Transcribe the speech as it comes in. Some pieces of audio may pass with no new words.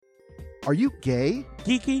Are you gay?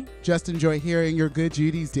 Geeky? Just enjoy hearing your good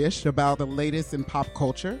Judy's dish about the latest in pop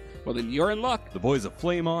culture? Well, then you're in luck. The boys of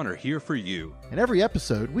Flame On are here for you. In every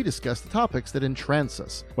episode, we discuss the topics that entrance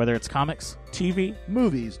us. Whether it's comics, TV,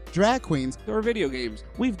 movies, drag queens, or video games,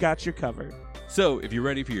 we've got you covered. So, if you're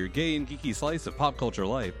ready for your gay and geeky slice of pop culture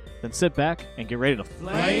life, then sit back and get ready to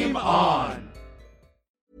Flame on!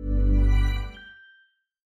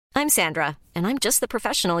 I'm Sandra, and I'm just the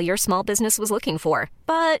professional your small business was looking for.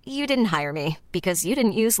 But you didn't hire me because you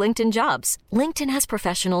didn't use LinkedIn Jobs. LinkedIn has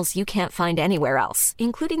professionals you can't find anywhere else,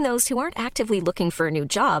 including those who aren't actively looking for a new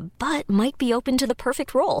job, but might be open to the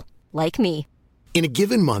perfect role, like me. In a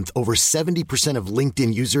given month, over 70% of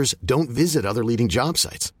LinkedIn users don't visit other leading job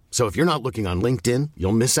sites. So if you're not looking on LinkedIn,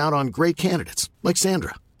 you'll miss out on great candidates, like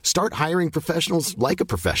Sandra. Start hiring professionals like a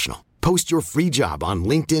professional. Post your free job on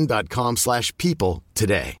linkedin.com/people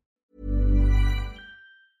today.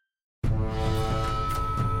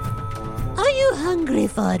 Are you hungry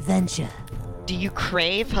for adventure? Do you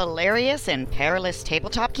crave hilarious and perilous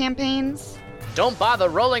tabletop campaigns? Don't bother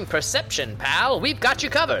rolling perception, pal. We've got you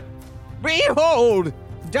covered. Behold!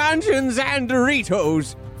 Dungeons and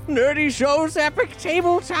Doritos! Nerdy Show's epic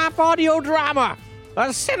tabletop audio drama! A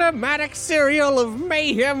cinematic serial of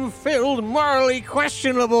mayhem-filled, morally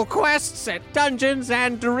questionable quests at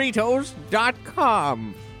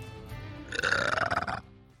DungeonsandDoritos.com.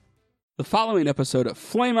 The following episode of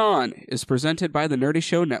Flame On is presented by the Nerdy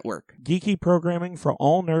Show Network. Geeky programming for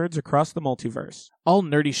all nerds across the multiverse. All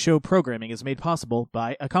Nerdy Show programming is made possible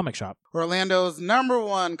by A Comic Shop, Orlando's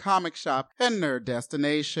 #1 comic shop and nerd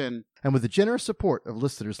destination. And with the generous support of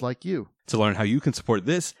listeners like you. To learn how you can support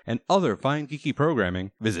this and other fine geeky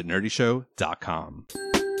programming, visit nerdyshow.com.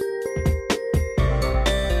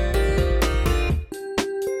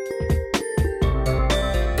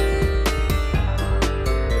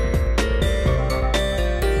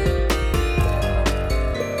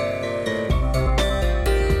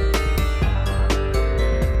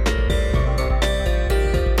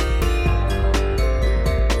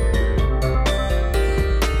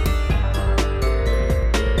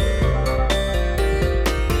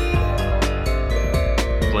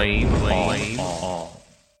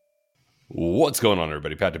 What's going on,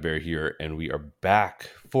 everybody? Pat DeBear here, and we are back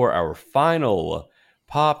for our final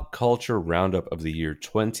pop culture roundup of the year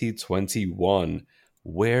 2021.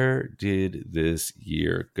 Where did this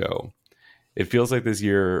year go? It feels like this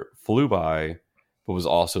year flew by, but was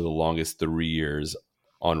also the longest 3 years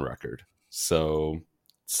on record. So,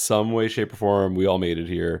 some way, shape, or form, we all made it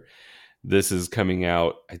here. This is coming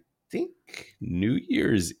out, I think, New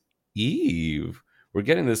Year's Eve. We're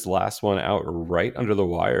getting this last one out right under the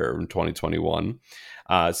wire in 2021.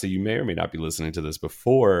 So you may or may not be listening to this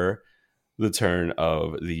before the turn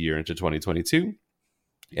of the year into 2022.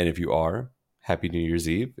 And if you are, Happy New Year's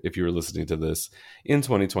Eve. If you were listening to this in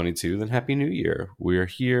 2022, then Happy New Year. We're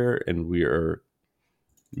here and we are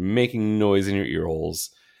making noise in your ear holes.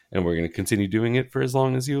 And we're going to continue doing it for as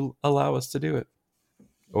long as you allow us to do it.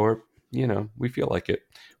 Or, you know, we feel like it.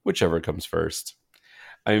 Whichever comes first.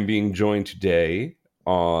 I'm being joined today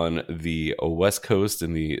on the West Coast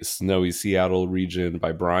in the snowy Seattle region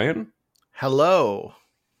by Brian. Hello.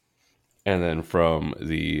 And then from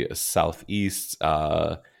the Southeast,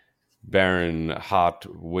 barren, hot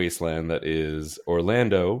wasteland that is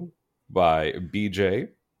Orlando by BJ.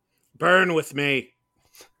 Burn with me.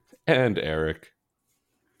 And Eric.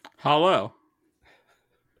 Hello.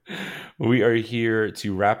 We are here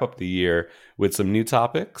to wrap up the year with some new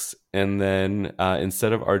topics. And then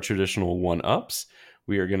instead of our traditional one-ups,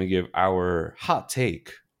 we are going to give our hot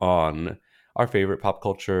take on our favorite pop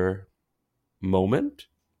culture moment,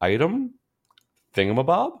 item,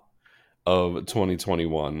 thingamabob of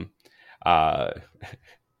 2021.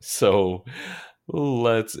 So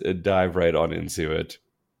let's dive right on into it.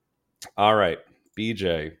 All right,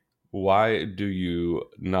 BJ, why do you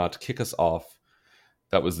not kick us off?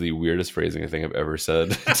 That was the weirdest phrasing I think I've ever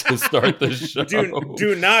said to start the show.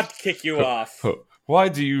 Do not kick you off. Why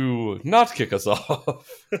do you not kick us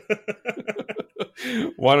off?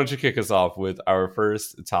 Why don't you kick us off with our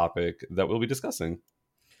first topic that we'll be discussing?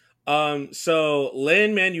 So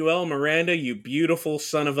Lin-Manuel Miranda, you beautiful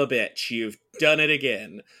son of a bitch. You've done it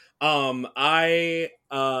again. I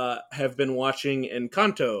have been watching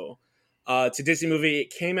Encanto. It's a Disney movie.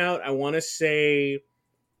 It came out, I want to say,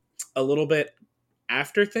 a little bit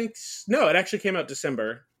after things. No, it actually came out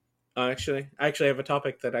December. I actually have a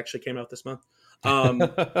topic that actually came out this month. Mostly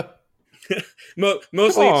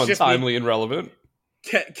it's just timely and relevant.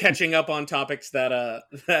 Catching up on topics that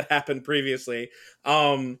happened previously.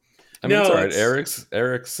 I mean, it's all right.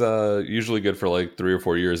 Eric's usually good for like 3 or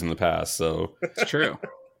 4 years in the past, so it's true.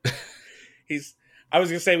 I was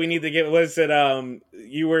gonna say we need to get. Was it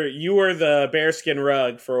you were the bearskin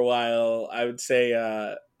rug for a while? I would say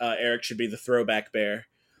Eric should be the throwback bear.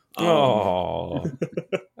 Oh,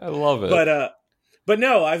 I love it. But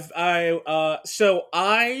no, so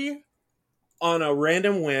I on a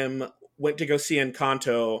random whim went to go see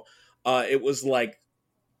Encanto. It was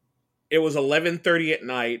 11:30 at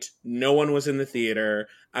night. No one was in the theater.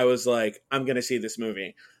 I was like, I'm gonna see this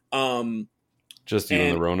movie. Just you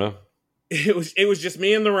and the Rona. It was just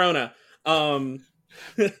me and the Rona. I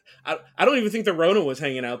don't even think the Rona was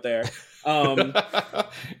hanging out there.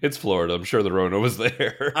 It's Florida. I'm sure the Rona was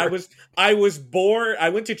there. I was bored. I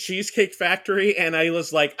went to Cheesecake Factory and I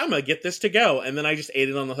was like, I'm gonna get this to go. And then I just ate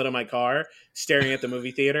it on the hood of my car, staring at the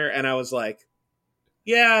movie theater. And I was like,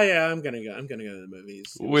 yeah, I'm gonna go to the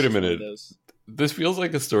movies. Wait a minute. This feels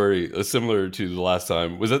like a story similar to the last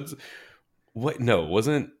time. Was that what? No,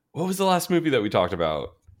 wasn't. What was the last movie that we talked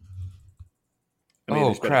about?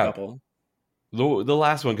 Oh crap! The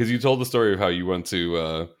last one, because you told the story of how you went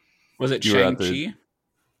to. Was it Shang-Chi?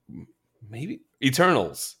 Maybe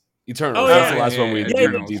Eternals. Oh, That's the last one we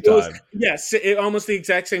did a deep dive. Yes, almost the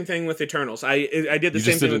exact same thing with Eternals. I did the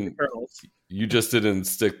same thing with Eternals. You just didn't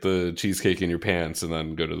stick the cheesecake in your pants and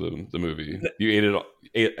then go to the movie. You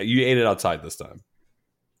ate it outside this time.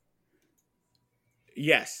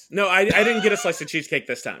 Yes. No, I didn't get a slice of cheesecake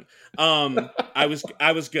this time. I was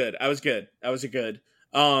good. I was good.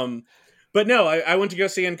 But no, I went to go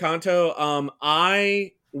see Encanto.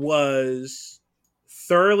 I was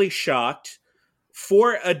thoroughly shocked.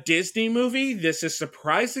 For a Disney movie, this is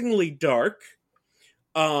surprisingly dark.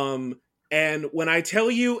 And when I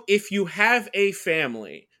tell you, if you have a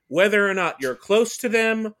family, whether or not you're close to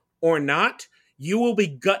them or not, you will be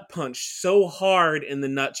gut punched so hard in the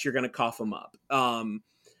nuts you're going to cough them up.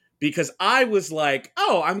 Because I was like,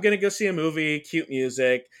 oh, I'm going to go see a movie, cute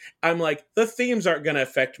music. I'm like, the themes aren't going to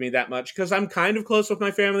affect me that much because I'm kind of close with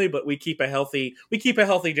my family, but we keep a healthy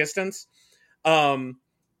distance. I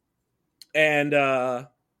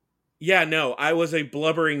was a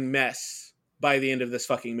blubbering mess by the end of this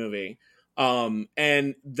fucking movie.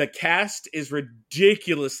 And the cast is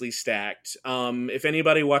ridiculously stacked. If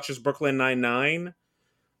anybody watches Brooklyn Nine-Nine,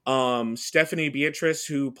 Stephanie Beatrice,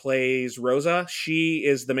 who plays Rosa, she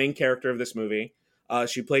is the main character of this movie.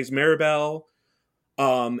 She plays Maribel.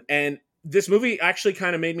 And this movie actually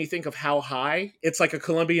kind of made me think of How High. It's like a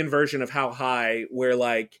Colombian version of How High, where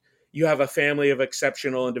like you have a family of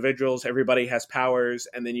exceptional individuals, everybody has powers,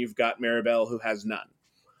 and then you've got Maribel who has none.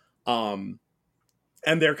 And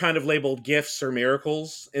they're kind of labeled gifts or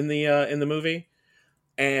miracles in the movie.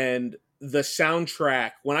 And the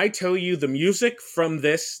soundtrack, when I tell you the music from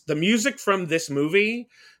this movie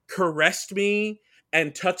caressed me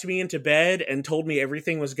and tucked me into bed and told me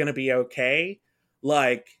everything was going to be okay.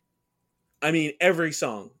 Like, I mean, every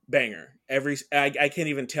song, banger. I can't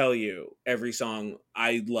even tell you every song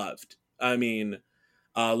I loved. I mean,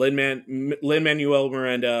 Lin-Manuel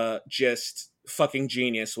Miranda, just fucking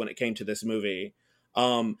genius when it came to this movie.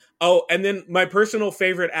 And then my personal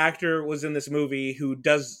favorite actor was in this movie who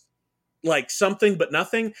does like something but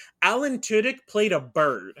nothing. Alan Tudyk played a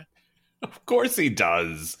bird. Of course he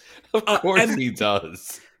does. Of course he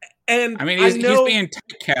does. And I mean, he's being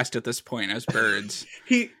typecast at this point as birds.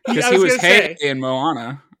 Because he was Hey in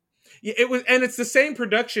Moana. Yeah, it's the same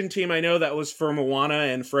production team I know that was for Moana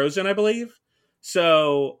and Frozen, I believe.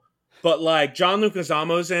 So, but like John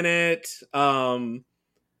Leguizamo's in it.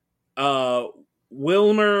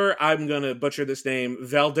 Wilmer, I'm gonna butcher this name,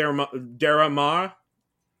 Valderrama,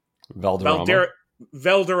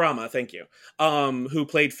 thank you. Who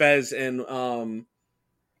played Fez in That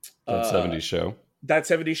 70s Show. That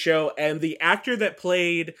 70s Show, and the actor that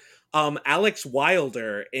played Alex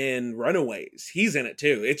Wilder in Runaways, he's in it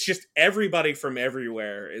too. It's just everybody from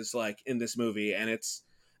everywhere is like in this movie, and it's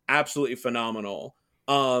absolutely phenomenal.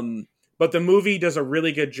 But the movie does a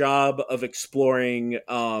really good job of exploring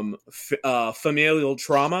familial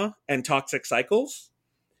trauma and toxic cycles.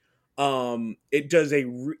 It does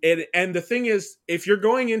and the thing is, if you're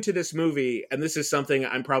going into this movie, and this is something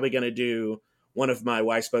I'm probably going to do one of my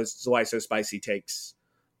Why So Spicy takes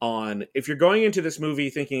on, if you're going into this movie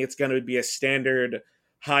thinking it's going to be a standard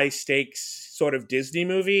high stakes sort of Disney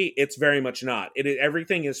movie, it's very much not.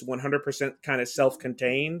 Everything is 100% kind of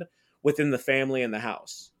self-contained within the family and the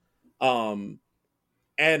house.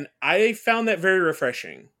 And I found that very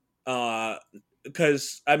refreshing.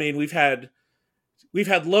 Because I mean, we've had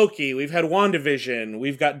Loki, we've had WandaVision,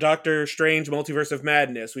 we've got Doctor Strange Multiverse of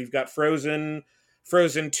Madness, we've got Frozen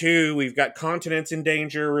 2, we've got continents in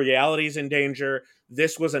danger, realities in danger.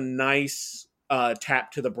 This was a nice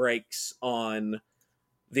tap to the brakes on,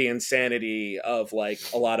 the insanity of like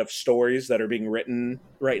a lot of stories that are being written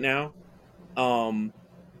right now.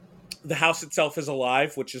 The house itself is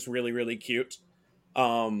alive, which is really, really cute.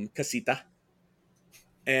 Casita.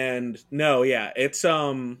 And no, yeah, it's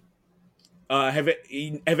have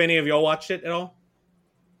any of y'all watched it at all?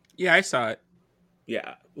 Yeah, I saw it.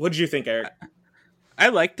 Yeah. What did you think, Eric? I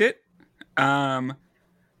liked it. I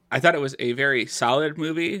thought it was a very solid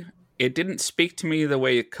movie. It didn't speak to me the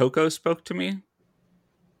way Coco spoke to me.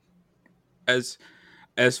 As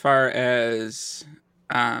far as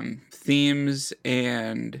themes,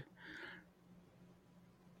 and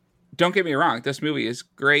don't get me wrong, this movie is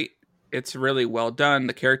great. It's really well done.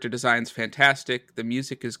 The character design's fantastic. The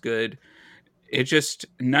music is good. It just,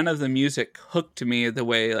 none of the music hooked me the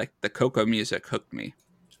way like the Coco music hooked me.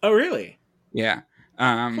 Oh, really? Yeah.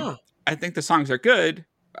 I think the songs are good,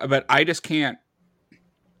 but I just can't,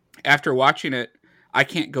 after watching it, I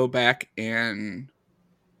can't go back and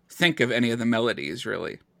think of any of the melodies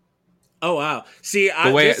really. Oh, wow. See,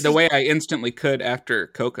 the way I instantly could after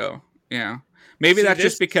Coco. Yeah. Maybe that's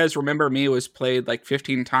just because Remember Me was played like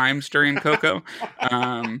 15 times during Coco.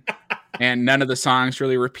 And none of the songs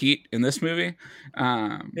really repeat in this movie.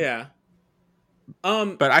 Yeah.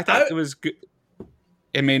 But I thought it was good.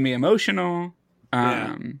 It made me emotional.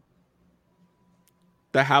 Yeah.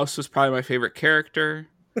 The house was probably my favorite character.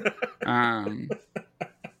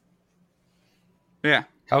 Yeah.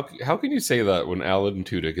 How can you say that when Alan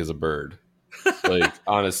Tudyk is a bird? Like,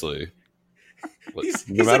 honestly. He's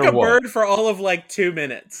like a bird for all of like 2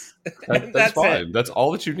 minutes. That's fine. It. That's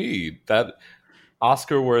all that you need. That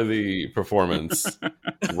Oscar-worthy performance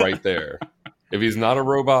right there. If he's not a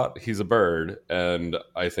robot, he's a bird. And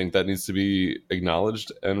I think that needs to be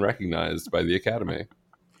acknowledged and recognized by the Academy.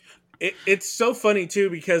 It's so funny, too,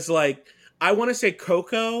 because like I want to say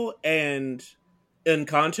Coco and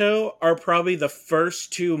Encanto are probably the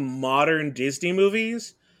first two modern Disney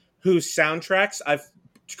movies whose soundtracks I've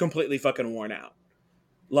completely fucking worn out.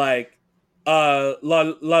 Like La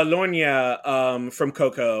Llorona from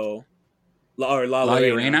Coco, La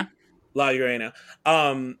Llorona. La Llorona.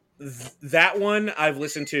 That one I've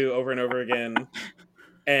listened to over and over again.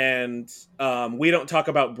 And We Don't Talk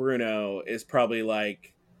About Bruno is probably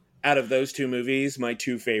like, out of those two movies, my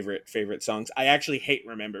two favorite songs. I actually hate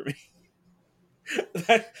Remember Me.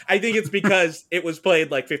 I think it's because it was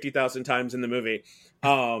played like 50,000 times in the movie.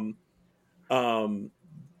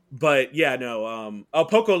 But yeah, no.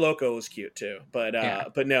 Poco Loco was cute too. But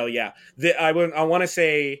no, yeah. I want to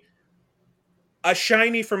say a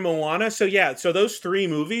Shiny from Moana. So yeah, so those three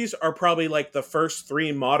movies are probably like the first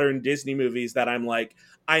three modern Disney movies that I'm like,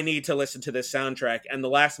 I need to listen to this soundtrack. And the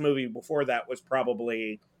last movie before that was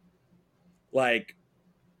probably like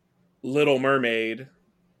Little Mermaid.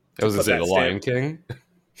 I was gonna say The Lion King.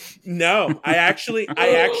 No, I actually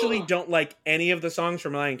don't like any of the songs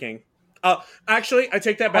from Lion King. Actually, I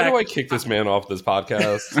take that back. How do I kick this man off this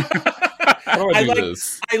podcast? How do I do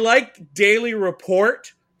this? I liked Daily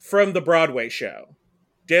Report from the Broadway show.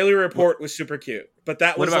 Daily Report was super cute, but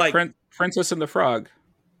that was like Princess and the Frog.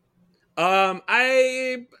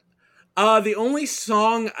 The only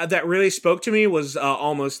song that really spoke to me was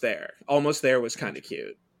Almost There. Almost There was kind of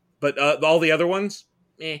cute, but all the other ones,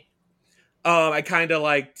 eh. I kind of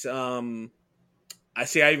liked. I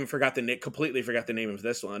even completely forgot the name of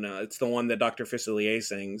this one. It's the one that Dr. Fisselier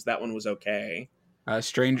sings. That one was okay.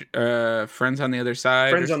 Friends on the Other Side.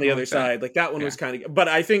 Friends on the Other Side. Like that one was kind of, but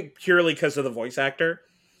I think purely because of the voice actor.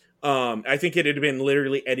 I think it had been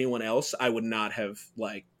literally anyone else, I would not have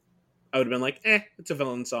like. I would have been like, it's a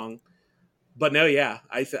villain song. But no, yeah,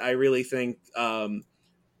 I really think,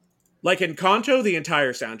 like Encanto, the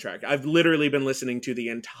entire soundtrack. I've literally been listening to the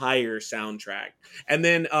entire soundtrack. And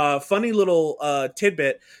then funny little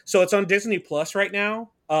tidbit. So it's on Disney Plus right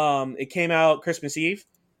now. It came out Christmas Eve,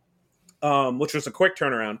 which was a quick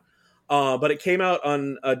turnaround. But it came out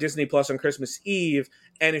on Disney Plus on Christmas Eve.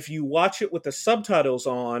 And if you watch it with the subtitles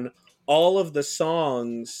on, all of the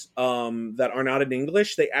songs that are not in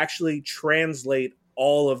English, they actually translate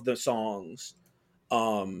all of the songs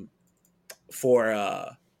for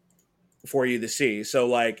you to see. So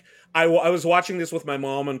like I was watching this with my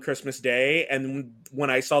mom on Christmas Day, and when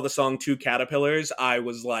I saw the song Two Caterpillars, I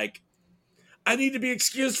was like, I need to be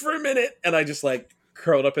excused for a minute. And I just like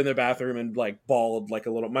curled up in the bathroom and like bawled like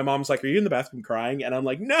a little. My mom's like, are you in the bathroom crying? And I'm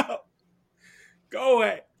like, no, go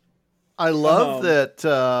away. I love that.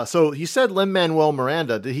 So he said Lin-Manuel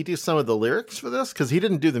Miranda. Did he do some of the lyrics for this? Because he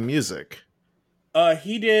didn't do the music.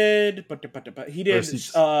 He did, but he did.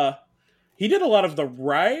 He did a lot of the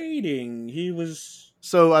writing. He was.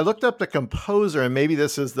 So I looked up the composer, and maybe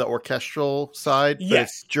this is the orchestral side.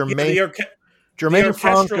 Yes, Jermaine Jermaine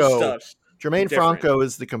orchestral Franco. stuff. Jermaine different. Franco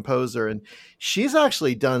is the composer, and she's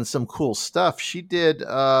actually done some cool stuff. She did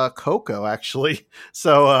Coco, actually.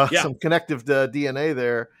 So some connective DNA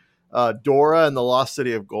there. Dora and the Lost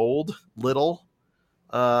City of Gold, Little,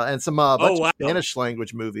 and some bunch of Spanish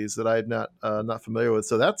language movies that I had not familiar with.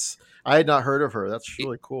 So I had not heard of her. That's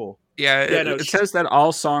really cool. Yeah, it says that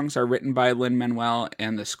all songs are written by Lin-Manuel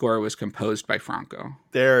and the score was composed by Franco.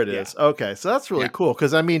 There it is. Yeah. Okay, so that's really cool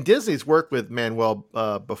because I mean Disney's worked with Manuel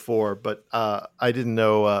before, but I didn't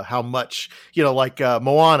know how much. Like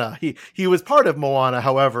Moana, he was part of Moana.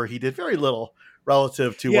 However, he did very little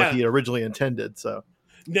relative to what he originally intended. So.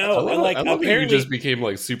 No, I love that you just became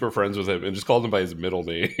like super friends with him and just called him by his middle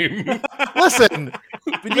name. Listen,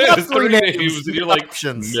 you have three names. You're like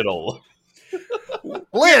middle.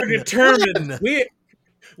 We are determined.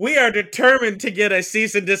 We are determined to get a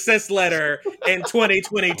cease and desist letter in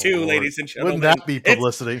 2022, ladies and gentlemen. Wouldn't that be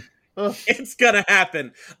publicity? It's gonna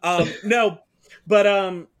happen. No.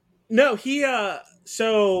 He.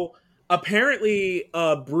 So apparently,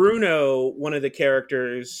 Bruno, one of the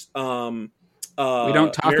characters. We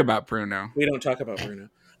don't talk about Bruno. We don't talk about Bruno.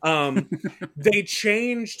 They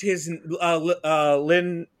changed his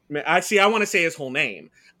Lin. I want to say his whole name.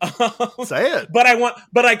 Say it.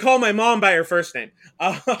 But I call my mom by her first name.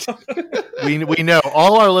 We know.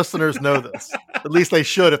 All our listeners know this. At least they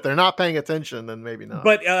should. If they're not paying attention, then maybe not.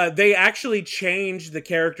 But they actually changed the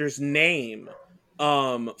character's name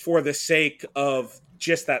for the sake of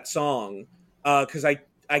just that song. Because I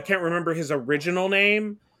can't remember his original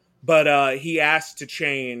name, but he asked to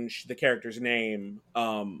change the character's name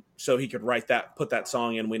so he could put that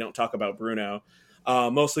song in We Don't Talk About Bruno.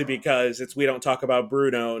 Mostly because we don't talk about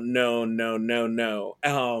Bruno. No.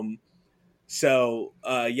 So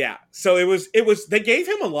it was, they gave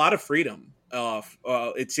him a lot of freedom.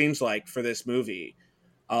 It seems like for this movie.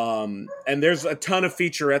 And there's a ton of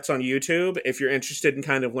featurettes on YouTube. If you're interested in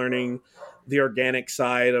kind of learning the organic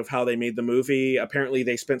side of how they made the movie, apparently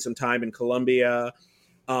they spent some time in Colombia.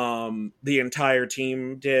 The entire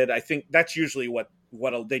team did. I think that's usually what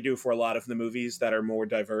they do for a lot of the movies that are more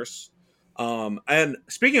diverse. And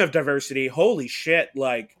speaking of diversity, holy shit,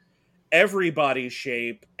 like every body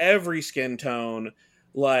shape, every skin tone,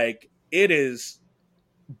 like it is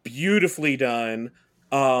beautifully done.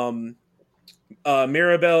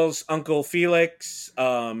 Mirabel's Uncle Felix,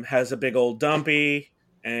 has a big old dumpy,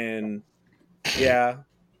 and I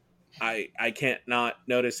can't not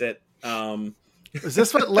notice it. Is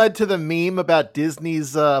this what led to the meme about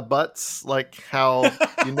Disney's butts? Like how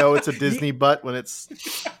it's a Disney butt when it's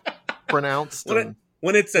pronounced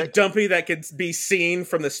when it's a dumpy that can be seen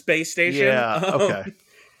from the space station. Okay.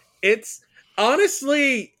 It's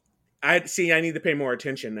honestly, I need to pay more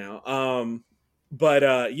attention now. I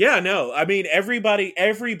mean every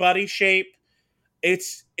body shape,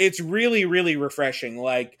 it's really, really refreshing.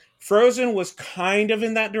 Like Frozen was kind of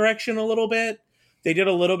in that direction a little bit. They did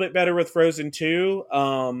a little bit better with Frozen 2.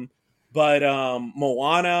 But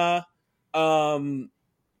Moana,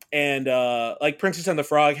 and like Princess and the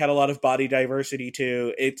Frog had a lot of body diversity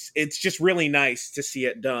too. It's just really nice to see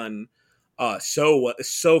it done. So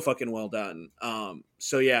fucking well done.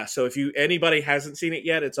 So if anybody hasn't seen it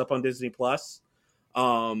yet, it's up on Disney Plus.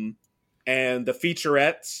 And the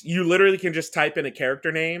featurettes, you literally can just type in a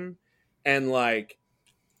character name and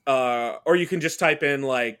or you can just type in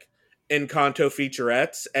Encanto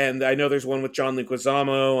featurettes. And I know there's one with John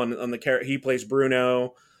Leguizamo on the character. He plays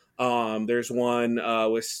Bruno. There's one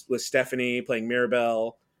with Stephanie playing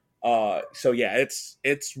Mirabel.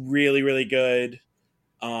 It's really, really good.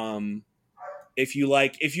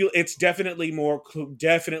 It's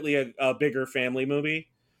definitely a bigger family movie.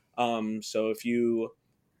 So if you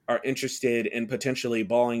are interested in potentially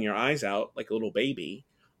bawling your eyes out like a little baby,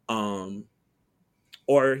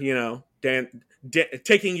 or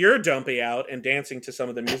taking your dumpy out and dancing to some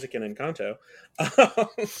of the music in Encanto.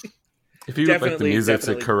 If you would like the music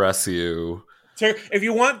to caress you. So if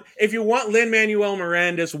you want Lin-Manuel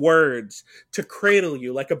Miranda's words to cradle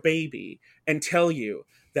you like a baby and tell you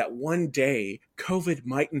that one day COVID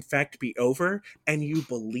might in fact be over and you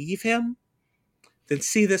believe him, then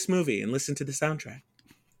see this movie and listen to the soundtrack.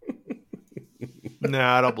 No,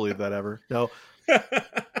 I don't believe that ever. No.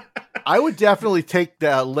 I would definitely take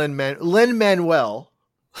the Lin-Manuel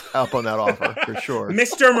up on that offer for sure.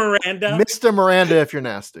 Mr. Miranda, if you're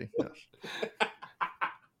nasty. Yes.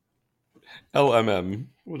 LMM.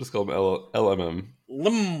 We'll just call him LMM.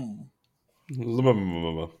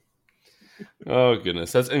 Oh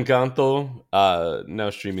goodness, that's Encanto. Now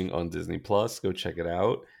streaming on Disney Plus. Go check it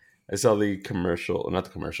out. I saw the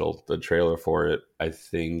trailer for it. I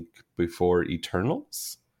think before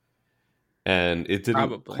Eternals. and it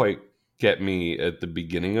didn't quite get me at the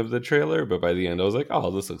beginning of the trailer, but by the end I was like,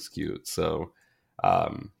 oh, this looks cute. So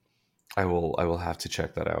I will have to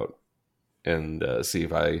check that out and see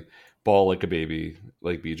if I bawl like a baby,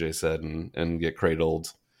 like BJ said, and get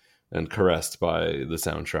cradled and caressed by the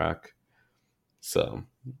soundtrack. So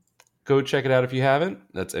go check it out if you haven't.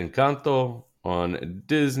 That's Encanto on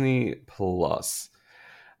Disney Plus.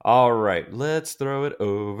 All right, let's throw it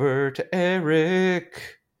over to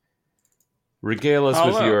Eric. Regale us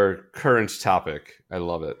with your current topic. I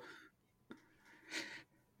love it.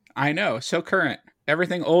 I know, so current.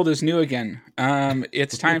 Everything old is new again.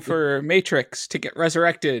 It's time for Matrix to get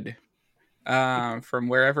resurrected from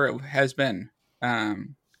wherever it has been. I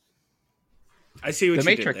see what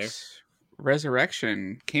the you Matrix did there.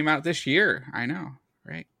 Resurrection came out this year. I know,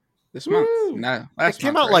 right? This month. No, last it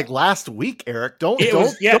came month, out like last week, Eric. Don't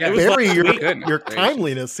bury your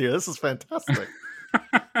timeliness here. This is fantastic.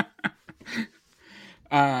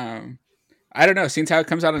 I don't know. Seems how it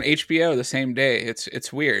comes out on HBO the same day.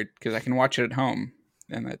 It's weird because I can watch it at home,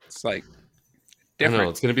 and it's like different. I know,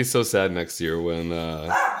 it's gonna be so sad next year when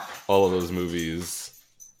all of those movies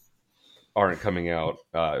aren't coming out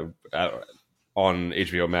on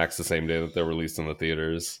HBO Max the same day that they're released in the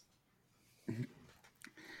theaters.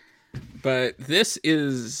 But this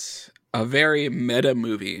is a very meta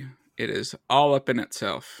movie. It is all up in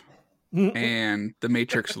itself and the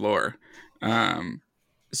Matrix lore. Has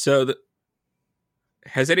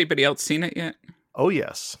anybody else seen it yet? Oh,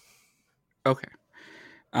 yes. Okay.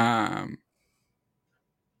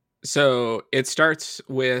 So it starts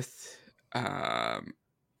with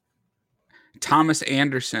Thomas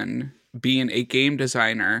Anderson being a game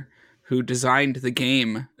designer who designed the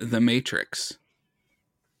game The Matrix.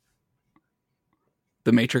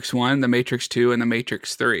 The Matrix 1, The Matrix 2, and The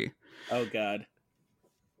Matrix 3. Oh, God.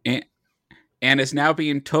 And is now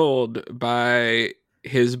being told by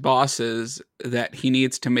his bosses that he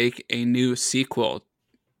needs to make a new sequel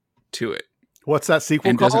to it. What's that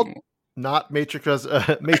sequel called? Not Matrix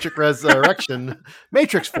Resurrection,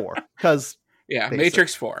 Matrix 4. Because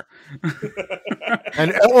Matrix 4.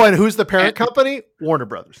 and who's the parent company? Warner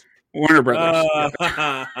Brothers. Warner Brothers.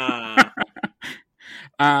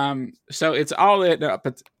 So it's all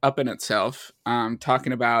up in itself,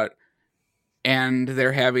 talking about, and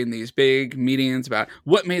they're having these big meetings about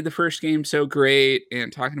what made the first game so great,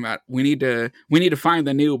 and talking about we need to find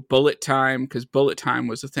the new bullet time because bullet time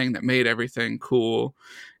was the thing that made everything cool,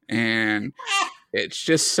 and it's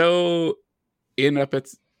just so in up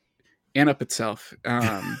itself.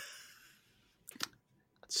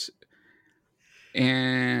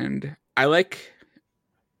 And I like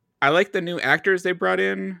the new actors they brought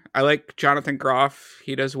in. I like Jonathan Groff.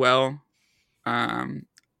 He does well.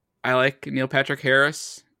 I like Neil Patrick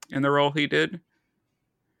Harris in the role he did.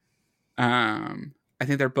 I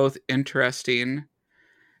think they're both interesting.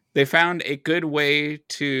 They found a good way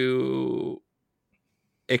to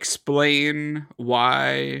explain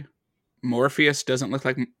why Morpheus isn't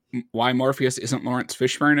Lawrence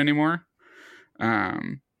Fishburne anymore.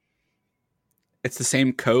 It's the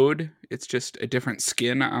same code. It's just a different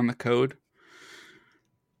skin on the code.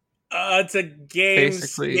 It's a game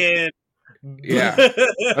basically, skin. Yeah.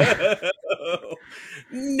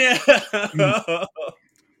 No.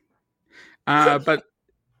 But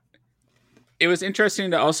it was interesting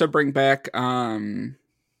to also bring back what's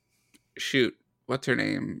her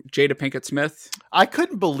name? Jada Pinkett Smith. I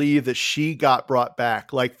couldn't believe that she got brought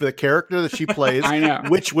back. Like the character that she plays, I know.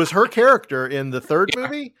 Which was her character in the third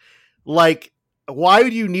movie. Like, why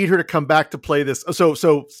would you need her to come back to play this?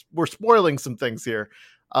 So we're spoiling some things here.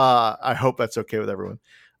 I hope that's okay with everyone.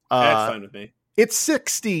 That's fine with me. It's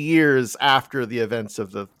 60 years after the events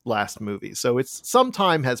of the last movie. So it's some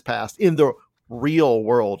time has passed in the real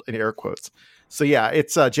world, in air quotes. So yeah,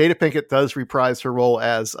 it's Jada Pinkett does reprise her role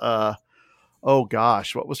as, oh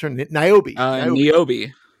gosh, what was her name? Niobe.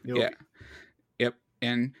 Niobe. Yeah. Yep.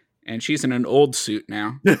 And she's in an old suit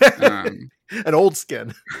now. An old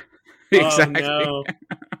skin. Exactly. Oh, no.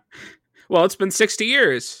 Well, it's been 60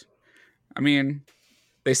 years. I mean,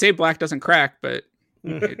 they say black doesn't crack, but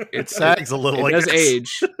it sags a little. It does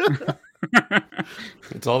age.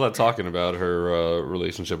 It's all that talking about her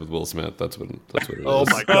relationship with Will Smith. That's what it is. Oh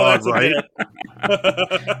my God! Right.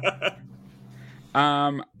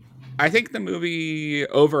 I think the movie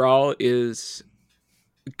overall is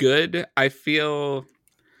good. I feel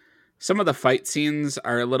some of the fight scenes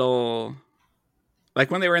are a little, like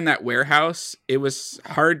when they were in that warehouse, it was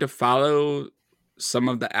hard to follow some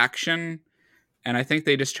of the action. And I think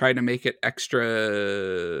they just tried to make it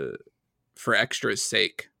extra for extra's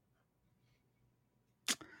sake.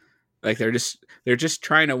 Like they're just they're just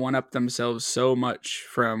trying to one up themselves so much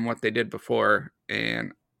from what they did before,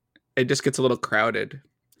 and it just gets a little crowded.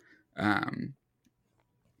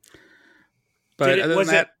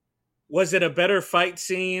 But was it a better fight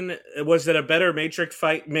scene? Was it a better Matrix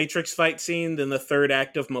fight scene than the third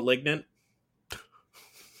act of Malignant?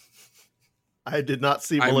 I did not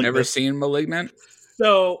see Malignant. I've never seen Malignant.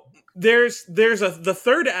 So the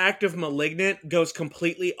third act of Malignant goes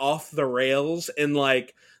completely off the rails in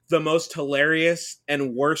like the most hilarious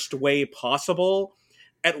and worst way possible.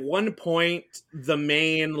 At one point, the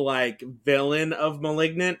main like villain of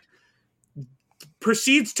Malignant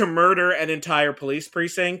proceeds to murder an entire police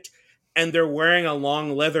precinct, and they're wearing a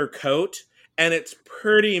long leather coat, and it's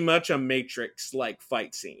pretty much a Matrix like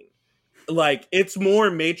fight scene. Like, it's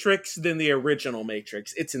more Matrix than the original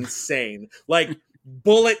Matrix. It's insane. Like,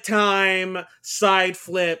 bullet time, side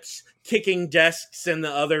flips, kicking desks and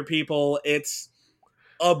the other people. It's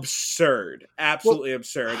absurd. Absolutely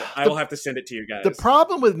absurd. I will have to send it to you guys. The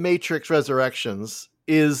problem with Matrix Resurrections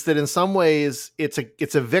is that in some ways it's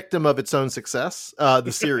a victim of its own success,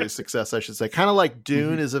 the series success, I should say. Kind of like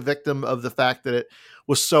Dune is a victim of the fact that it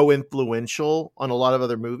was so influential on a lot of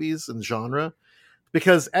other movies and genre,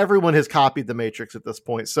 because everyone has copied the Matrix at this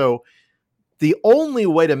point. So the only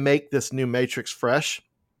way to make this new Matrix fresh,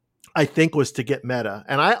 I think, was to get meta.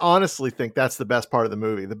 And I honestly think that's the best part of the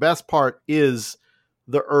movie. The best part is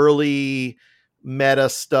the early meta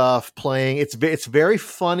stuff playing. It's very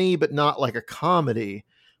funny, but not like a comedy,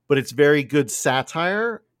 but it's very good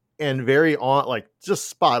satire and very on, like, just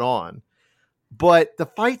spot on. But the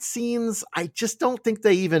fight scenes, I just don't think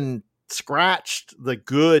they even scratched the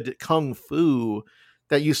good kung fu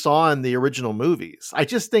that you saw in the original movies. I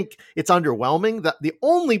just think it's underwhelming. That the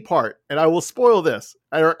only part, and I will spoil this,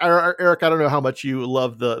 Eric, I don't know how much you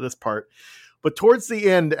love this part, but towards the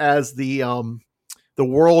end, as the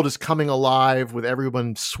world is coming alive with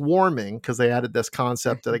everyone swarming, because they added this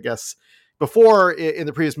concept that I guess before in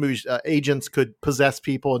the previous movies, agents could possess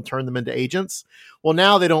people and turn them into agents. Well,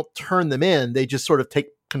 now they don't turn them in; they just sort of take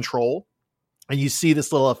control. And you see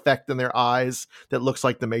this little effect in their eyes that looks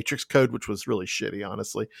like the Matrix code, which was really shitty,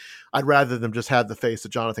 honestly. I'd rather them just have the face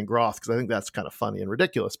of Jonathan Groff, because I think that's kind of funny and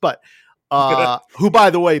ridiculous. But who, by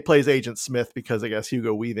the way, plays Agent Smith, because I guess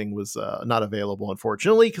Hugo Weaving was not available,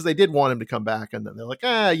 unfortunately, because they did want him to come back. And then they're like,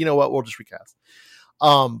 you know what? We'll just recast.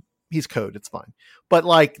 He's code. It's fine. But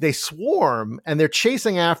like, they swarm and they're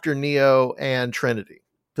chasing after Neo and Trinity.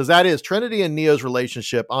 Because that is Trinity and Neo's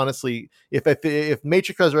relationship. Honestly, if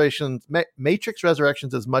Matrix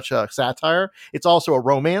Resurrections is much a satire, it's also a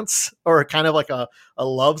romance, or kind of like a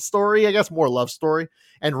love story, I guess, more love story,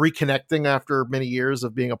 and reconnecting after many years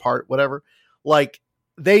of being apart, whatever. Like,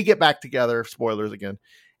 they get back together, spoilers again,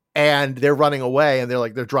 and they're running away, and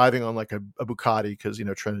they're driving on like a Bugatti, because, you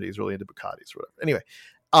know, Trinity is really into Bugattis or whatever. Anyway,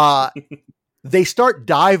 they start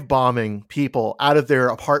dive bombing people out of their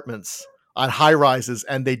apartments on high rises,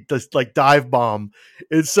 and they just like dive bomb.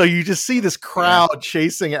 And so you just see this crowd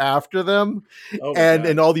chasing after them,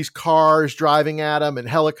 and all these cars driving at them, and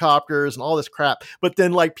helicopters and all this crap. But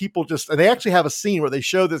then like people just, and they actually have a scene where they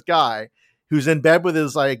show this guy who's in bed with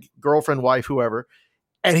his like girlfriend, wife, whoever,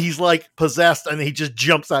 and he's like possessed, and he just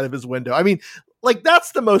jumps out of his window. I mean, like,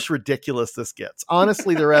 that's the most ridiculous this gets.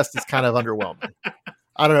 Honestly, the rest is kind of underwhelming.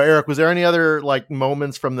 I don't know, Eric, was there any other like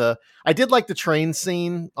moments from I did like the train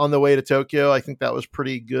scene on the way to Tokyo. I think that was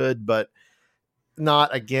pretty good, but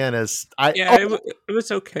not again as it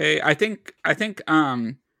was okay. I think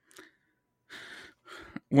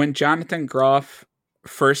when Jonathan Groff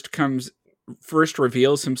first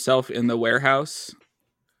reveals himself in the warehouse,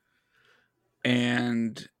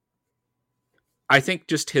 and I think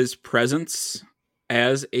just his presence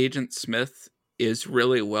as Agent Smith is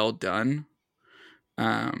really well done.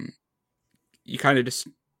 You kind of just,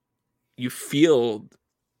 you feel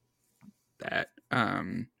that,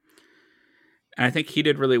 and I think he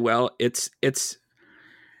did really well. It's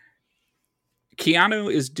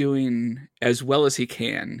Keanu is doing as well as he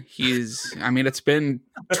can. It's been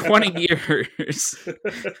 20 years,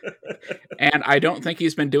 and I don't think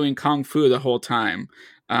he's been doing Kung Fu the whole time.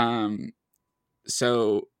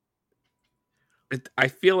 So I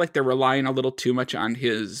feel like they're relying a little too much on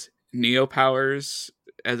his Neo powers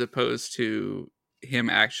as opposed to him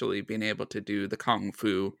actually being able to do the Kung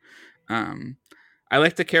Fu. I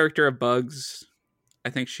like the character of Bugs. I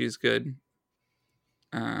think she's good.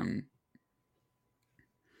 But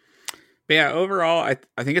yeah, overall,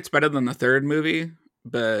 I think it's better than the third movie,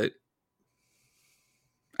 but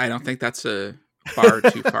I don't think that's a far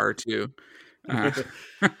too far too.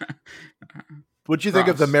 What'd you think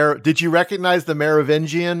of the did you recognize the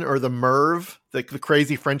Merovingian or the Merv, the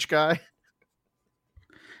crazy French guy?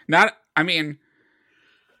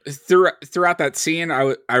 Throughout that scene,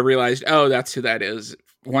 I realized, oh, that's who that is.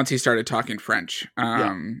 Once he started talking French.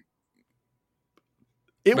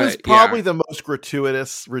 It was probably the most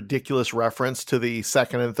gratuitous, ridiculous reference to the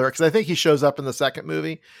second and third, because I think he shows up in the second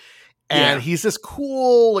movie, and he's this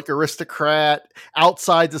cool, like, aristocrat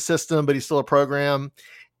outside the system, but he's still a program,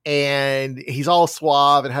 and he's all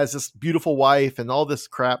suave and has this beautiful wife and all this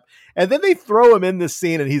crap, and then they throw him in this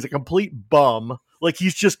scene, and he's a complete bum, like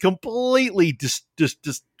he's just completely just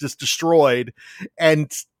destroyed,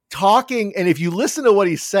 and talking, and if you listen to what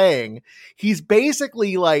he's saying, he's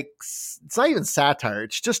basically like, it's not even satire,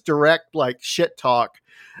 it's just direct like shit talk.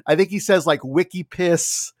 I think he says like wiki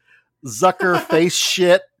piss, Zucker face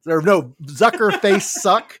shit, or no, Zucker face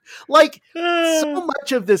suck. Like, so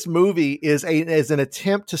much of this movie is an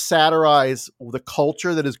attempt to satirize the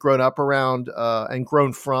culture that has grown up around and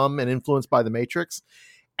grown from and influenced by the Matrix.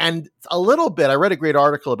 And a little bit, I read a great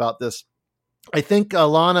article about this. I think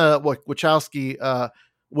Lana Wachowski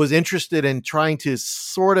was interested in trying to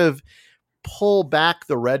sort of pull back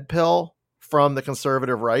the red pill from the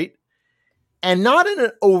conservative right, and not in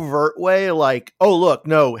an overt way, like, oh, look,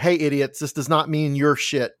 no, hey, idiots, this does not mean your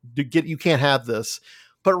shit. You can't have this.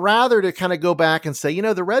 But rather to kind of go back and say,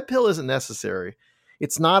 the red pill isn't necessary.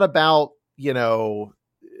 It's not about,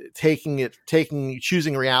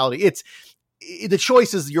 choosing reality. The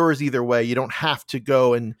choice is yours either way. You don't have to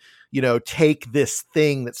go and, take this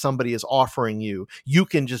thing that somebody is offering you. You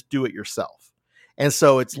can just do it yourself. And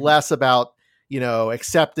so it's less about,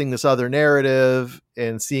 accepting this other narrative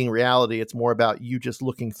and seeing reality. It's more about you just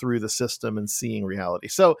looking through the system and seeing reality.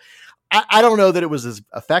 So I don't know that it was as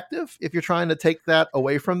effective if you're trying to take that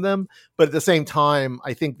away from them. But at the same time,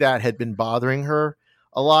 I think that had been bothering her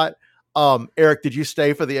a lot. Eric, did you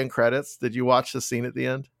stay for the end credits? Did you watch the scene at the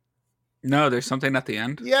end? No, there's something at the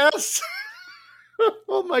end. Yes.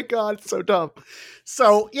 Oh my God, it's so dumb.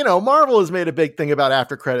 So, Marvel has made a big thing about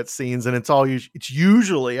after credit scenes, and it's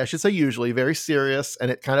usually very serious,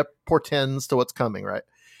 and it kind of portends to what's coming, right?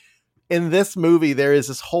 In this movie, there is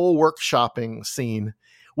this whole workshopping scene,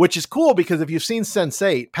 which is cool because if you've seen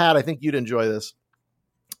Sense8, Pat, I think you'd enjoy this.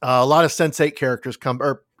 A lot of Sense8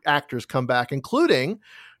 actors come back, including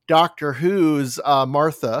Doctor Who's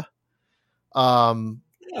Martha.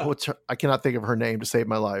 I cannot think of her name to save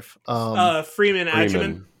my life. Freeman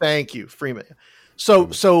Agyeman. Thank you, Freeman. So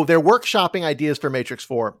they're workshopping ideas for Matrix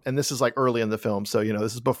 4, and this is like early in the film. So,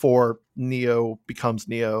 this is before Neo becomes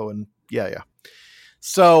Neo, and yeah.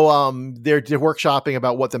 So they're workshopping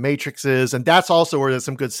about what the Matrix is, and that's also where there's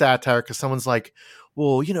some good satire, because someone's like,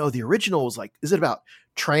 well, the original was like, is it about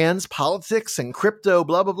trans politics and crypto,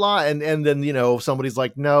 blah, blah, blah. And then, somebody's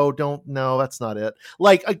like, no, that's not it.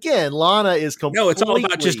 Like, again, Lana is completely... No, it's all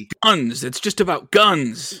about just guns. It's just about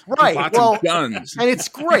guns. Right. Guns. And it's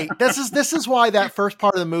great. This is why that first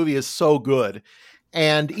part of the movie is so good.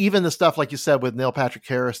 And even the stuff, like you said, with Neil Patrick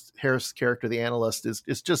Harris' character, the analyst,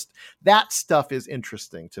 is just, that stuff is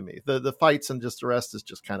interesting to me. The fights and just the rest is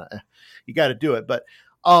just kind of, you got to do it. But,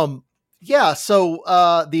 yeah, so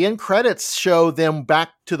the end credits show them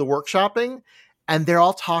back to the workshopping, and they're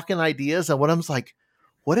all talking ideas. And one of them's like,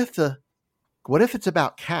 what if it's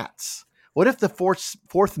about cats? What if the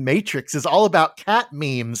fourth Matrix is all about cat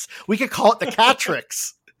memes? We could call it the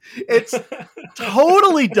Catrix. It's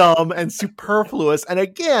totally dumb and superfluous. And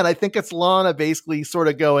again, I think it's Lana basically sort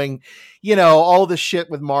of going, all this shit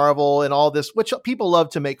with Marvel and all this, which people love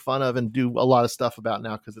to make fun of and do a lot of stuff about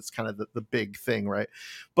now because it's kind of the big thing, right?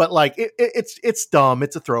 But like, it's dumb.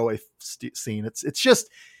 It's a throwaway scene.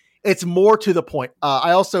 It's more to the point.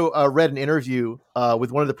 I also read an interview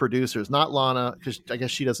with one of the producers, not Lana, because I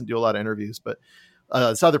guess she doesn't do a lot of interviews, but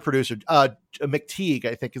this other producer, McTeague,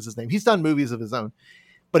 I think is his name. He's done movies of his own.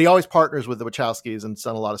 But he always partners with the Wachowskis and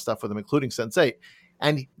done a lot of stuff with them, including Sense8.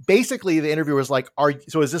 And basically, the interviewer was like,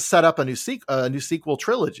 "So is this set up a new sequel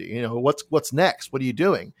trilogy? What's next? What are you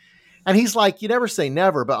doing?" And he's like, "You never say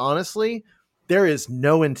never, but honestly, there is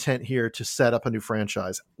no intent here to set up a new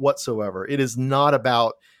franchise whatsoever. It is not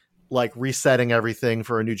about like resetting everything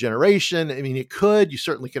for a new generation. I mean, you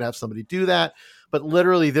certainly could have somebody do that, but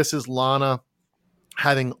literally, this is Lana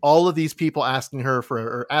having all of these people asking her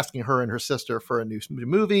and her sister for a new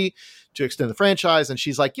movie to extend the franchise. And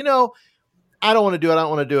she's like, I don't want to do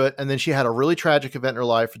it. And then she had a really tragic event in her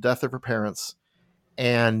life, the death of her parents,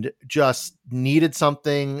 and just needed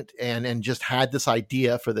something and just had this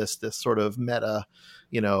idea for this sort of meta,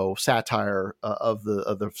 satire of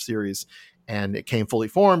the series. And it came fully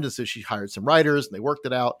formed. And so she hired some writers and they worked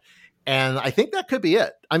it out. And I think that could be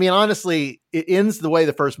it. I mean, honestly, it ends the way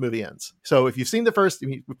the first movie ends. So if you've seen the first,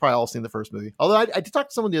 we've probably all seen the first movie. Although I did talk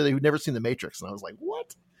to someone the other day who'd never seen The Matrix, and I was like,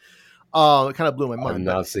 what? It kind of blew my mind. I've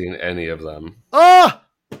not seen any of them.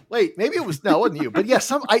 Wait, maybe it was, no, it wasn't you, but yeah,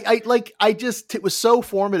 it was so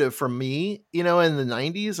formative for me, in the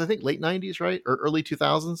 90s, I think late 90s, right? Or early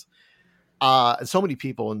 2000s. And so many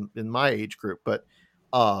people in my age group, but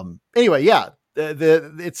anyway, yeah,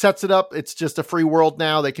 it sets it up. It's just a free world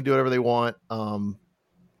now. They can do whatever they want.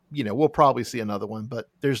 We'll probably see another one, but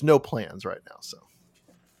there's no plans right now. So,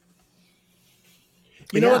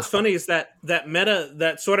 what's funny is that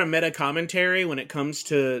sort of meta commentary when it comes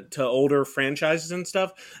to older franchises and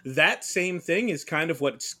stuff. That same thing is kind of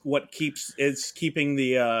what is keeping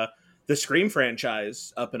the Scream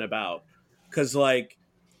franchise up and about. Because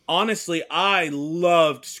honestly, I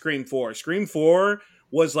loved Scream 4. Scream 4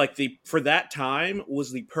 was for that time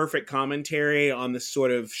was the perfect commentary on this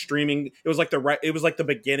sort of streaming. It was like the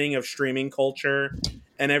beginning of streaming culture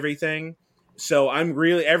and everything. So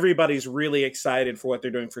everybody's really excited for what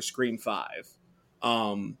they're doing for Scream 5.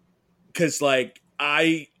 Cause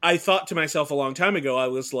I thought to myself a long time ago, I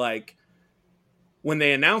was like, when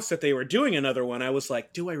they announced that they were doing another one, I was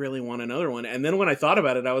like, do I really want another one? And then when I thought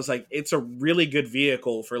about it, I was like, it's a really good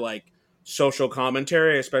vehicle for social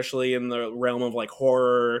commentary, especially in the realm of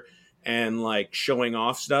horror and showing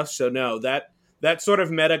off stuff. So no, that sort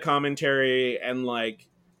of meta commentary and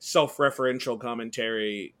self-referential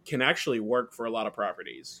commentary can actually work for a lot of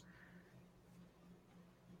properties.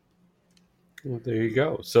 Well, there you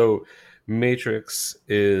go. So Matrix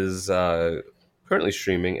is currently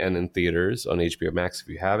streaming and in theaters on HBO Max if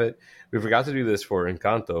you have it. We forgot to do this for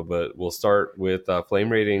Encanto, but we'll start with flame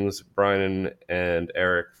ratings. Brian and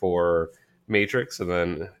Eric for Matrix, and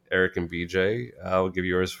then Eric and BJ, I'll give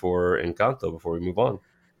yours for Encanto before we move on.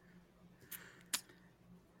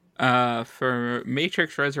 For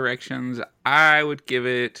Matrix Resurrections, I would give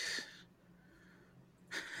it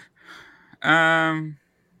I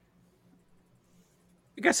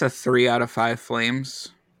guess a 3 out of 5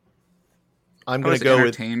 flames. I'm going to go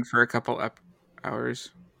entertained for a couple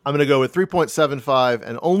hours. I'm going to go with 3.75,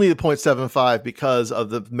 and only the 0.75 because of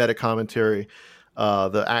the meta commentary.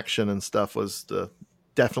 The action and stuff was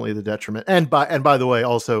definitely the detriment. And by the way,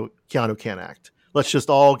 also Keanu can't act. Let's just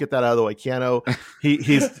all get that out of the way. Keanu,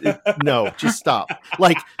 he's no, just stop.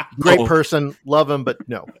 Great person, love him, but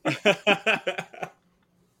no.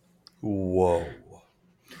 Whoa.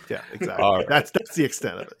 Yeah, exactly. Right. That's the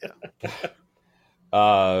extent of it.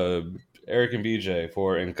 Yeah. Eric and BJ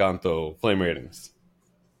for Encanto flame ratings.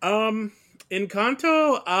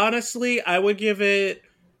 Encanto, honestly, I would give it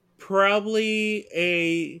probably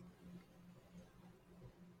a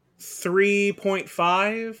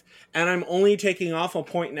 3.5, and I'm only taking off a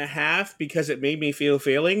 1.5 because it made me feel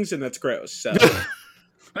feelings, and that's gross. So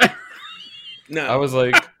no, I was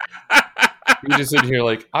like, you just sitting here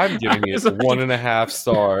I'm giving it 1.5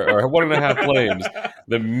 star or 1.5 flames.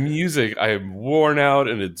 The music, I am worn out,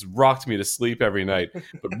 and it's rocked me to sleep every night.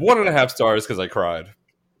 But 1.5 stars because I cried.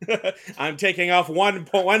 I'm taking off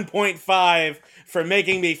 1.5 for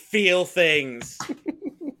making me feel things.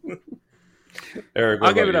 Eric,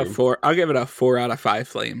 I'll give it a 4. I'll give it a 4 out of 5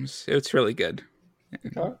 flames. It's really good.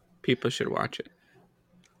 Okay. People should watch it.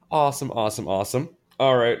 Awesome.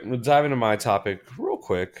 All right, we'll dive into my topic real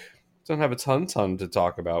quick. Don't have a ton to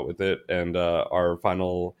talk about with it, and our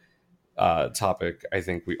final topic, I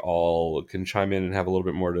think we all can chime in and have a little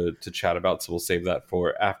bit more to chat about. So we'll save that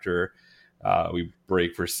for after we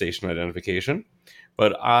break for station identification.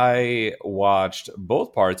 But I watched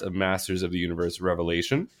both parts of Masters of the Universe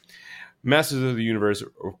Revelation. Masters of the Universe,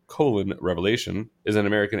 Revelation is an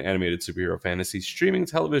American animated superhero fantasy streaming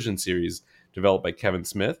television series developed by Kevin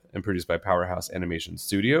Smith and produced by Powerhouse Animation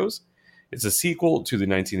Studios. It's a sequel to the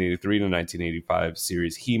 1983 to 1985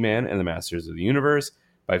 series He-Man and the Masters of the Universe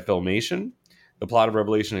by Filmation. The plot of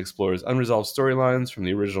Revelation explores unresolved storylines from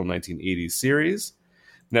the original 1980s series.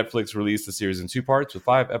 Netflix released the series in 2 parts, with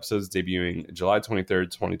 5 episodes debuting July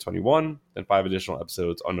 23rd, 2021, and 5 additional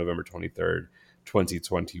episodes on November 23rd,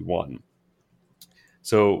 2021.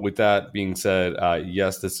 So with that being said,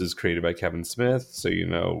 yes, this is created by Kevin Smith, so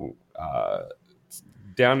it's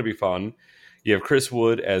down to be fun. You have Chris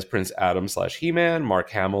Wood as Prince Adam / He-Man, Mark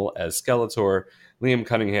Hamill as Skeletor, Liam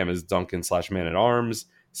Cunningham as Duncan / Man-at-Arms,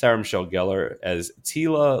 Sarah Michelle Gellar as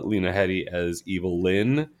Teela, Lena Headey as Evil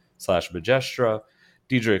Lynn / Majestra,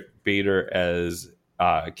 Diedrich Bader as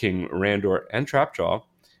King Randor and Trapjaw,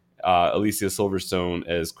 Alicia Silverstone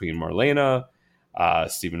as Queen Marlena,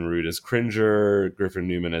 Stephen Root as Cringer, Griffin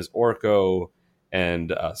Newman as Orko,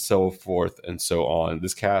 and so forth and so on.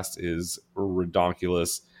 This cast is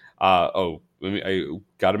redonkulous. I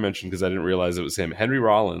got to mention, because I didn't realize it was him, Henry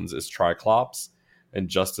Rollins as Triclops and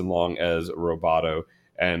Justin Long as Roboto.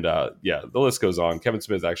 And yeah, the list goes on. Kevin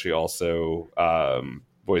Smith actually also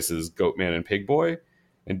voices Goatman and Pig Boy,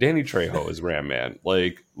 and Danny Trejo is Ram Man.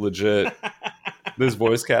 Like, legit, this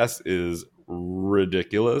voice cast is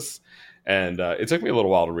ridiculous. And it took me a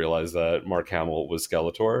little while to realize that Mark Hamill was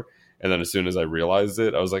Skeletor. And then as soon as I realized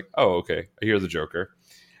it, I was like, oh, okay, I hear the Joker.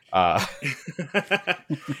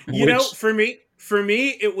 You know, for me,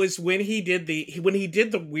 it was when he did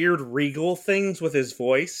the weird Regal things with his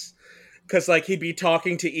voice. Because, like, he'd be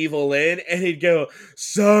talking to Evil Lynn, and he'd go,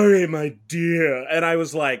 "Sorry, my dear." And I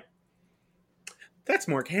was like, that's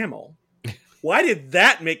Mark Hamill. Why did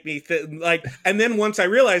that make me like? And then once I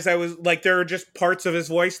realized, I was like, there are just parts of his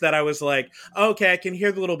voice that I was like, okay, I can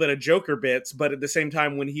hear the little bit of Joker bits, but at the same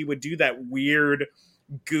time, when he would do that weird,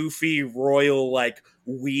 goofy, royal, like,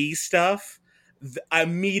 wee stuff,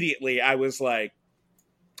 immediately I was like,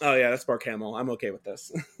 oh yeah, that's Mark Hamill. I'm okay with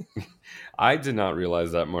this. I did not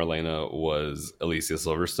realize that Marlena was Alicia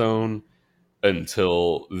Silverstone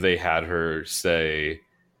until they had her say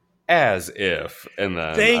 "as if," and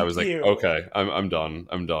then I was like, okay, I'm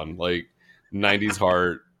done. Like, 90s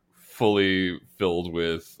heart fully filled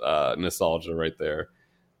with nostalgia right there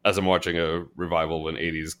as I'm watching a revival of an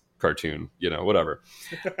 80s cartoon, whatever.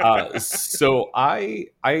 So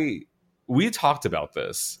we talked about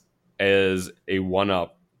this as a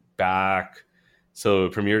one-up back. So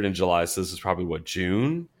it premiered in July, so this is probably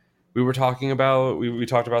June we were talking about. We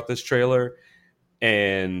talked about this trailer,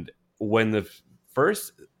 and when the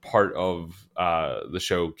first part of the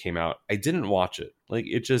show came out, I didn't watch it. Like,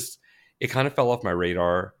 it kind of fell off my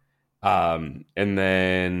radar. And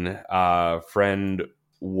then a friend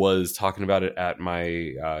was talking about it at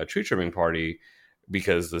my tree trimming party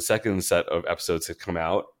because the second set of episodes had come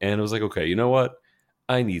out, and I was like, okay, you know what?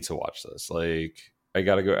 I need to watch this. Like, I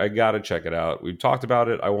gotta check it out. We've talked about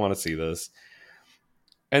it. I want to see this.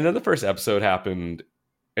 And then the first episode happened,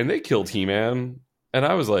 and they killed He-Man, and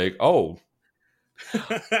I was like, oh,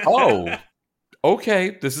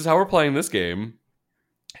 okay, this is how we're playing this game.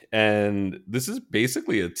 And this is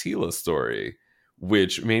basically a Teela story,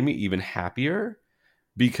 which made me even happier,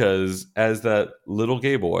 because as that little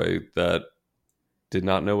gay boy that did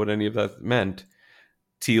not know what any of that meant,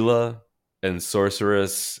 Teela and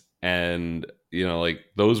Sorceress and, like,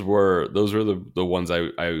 those were the ones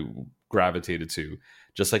I gravitated to.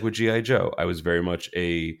 Just like with G.I. Joe, I was very much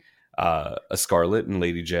a Scarlet and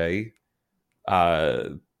Lady J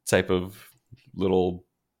type of little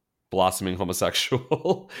blossoming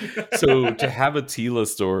homosexual. So to have a Teela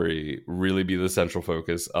story really be the central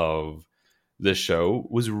focus of this show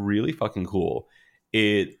was really fucking cool.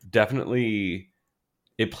 It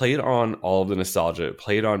played on all of the nostalgia. It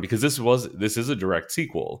played on, because this is a direct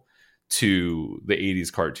sequel to the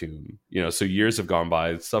 80s cartoon. So years have gone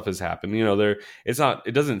by, stuff has happened.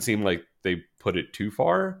 It doesn't seem like they put it too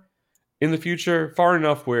far in the future, far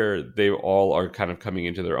enough where they all are kind of coming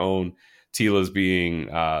into their own. Teela's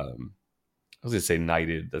being, I was going to say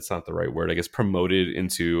knighted. That's not the right word. I guess promoted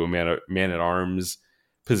into a man-at-arms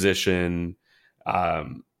position.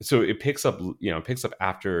 So it picks up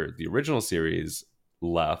after the original series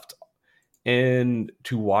left, and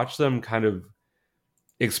to watch them kind of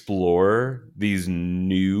explore these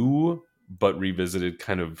new but revisited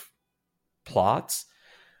kind of plots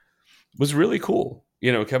was really cool.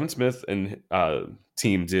 Kevin Smith and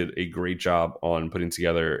team did a great job on putting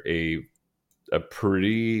together a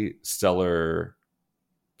pretty stellar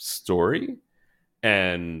story,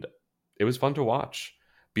 and it was fun to watch.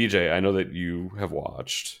 BJ, I know that you have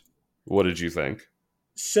watched. What did you think?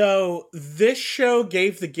 So this show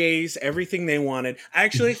gave the gays everything they wanted.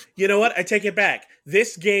 Actually, you know what? I take it back.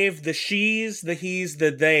 This gave the she's, the he's,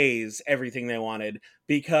 the they's everything they wanted,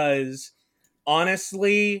 because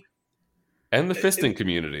honestly, and the fisting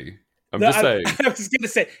community. I'm just saying. I was going to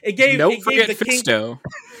say it gave the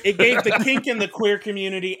kink and the queer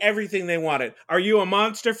community everything they wanted. Are you a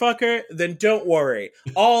monster fucker? Then don't worry.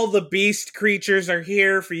 All the beast creatures are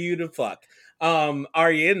here for you to fuck.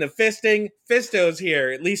 Are you in the fisting? Fisto's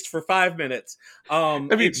here, at least for 5 minutes.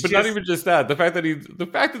 Not even just that. The fact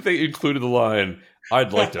that they included the line,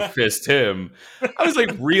 "I'd like to fist him." I was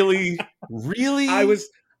like, really? I was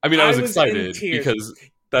excited because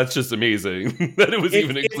that's just amazing that it was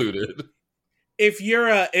even included. If you're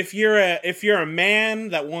a man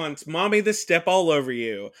that wants mommy to step all over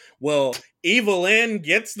you, well, Evil Lynn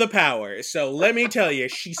gets the power. So let me tell you,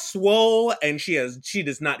 she's swole and she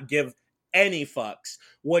does not give any fucks,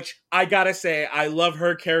 which I gotta say, I love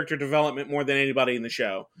her character development more than anybody in the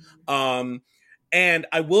show. And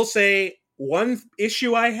I will say one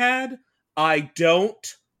issue I had, I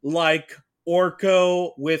don't like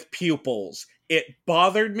Orko with pupils. It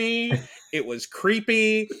bothered me. It was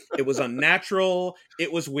creepy. It was unnatural.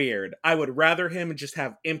 It was weird. I would rather him just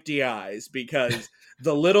have empty eyes because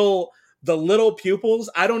the little pupils,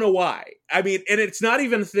 I don't know why. I mean, and it's not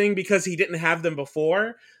even a thing because he didn't have them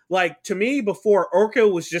before. Like, to me, before, Orko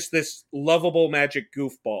was just this lovable magic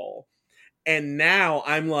goofball. And now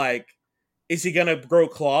I'm like, is he gonna grow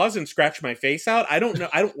claws and scratch my face out? I don't know.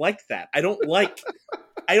 I don't like that. I don't like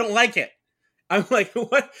it. I'm like,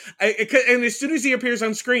 what? And as soon as he appears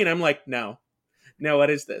on screen, I'm like, no, what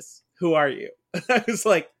is this? Who are you? I was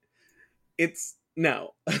like, it's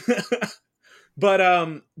no. But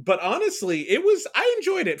honestly, I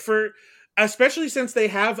enjoyed it especially since they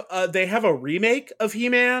have a remake of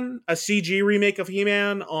He-Man, a CG remake of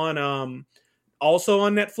He-Man on also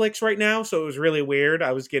on Netflix right now. So it was really weird.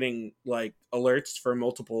 I was getting like alerts for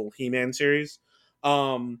multiple He-Man series.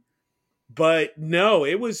 But no,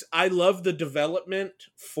 I love the development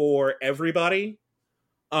for everybody.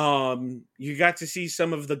 You got to see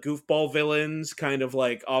some of the goofball villains kind of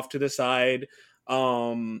like off to the side.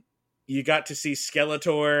 You got to see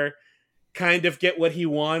Skeletor kind of get what he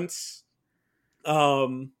wants.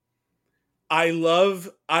 I love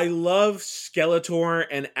Skeletor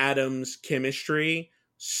and Adam's chemistry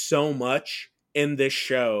so much in this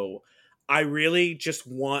show. I really just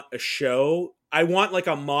want a show. I want like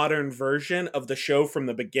a modern version of the show from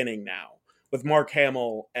the beginning now with Mark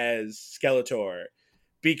Hamill as Skeletor,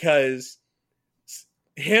 because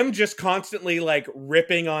him just constantly like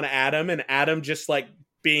ripping on Adam and Adam just like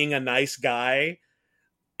being a nice guy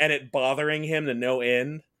and it bothering him to no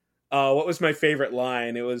end. What was my favorite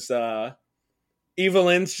line? It was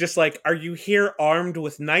Evelyn's just like, "Are you here armed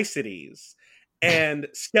with niceties?" And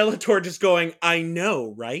Skeletor just going, "I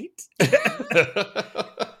know, right?"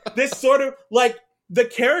 This sort of like the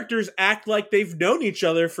characters act like they've known each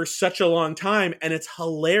other for such a long time, and it's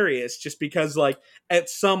hilarious just because like at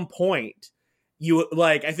some point you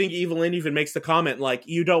like, I think Evelyn even makes the comment like,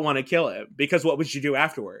 "You don't want to kill him because what would you do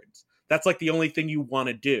afterwards? That's like the only thing you want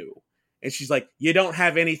to do." And she's like, "You don't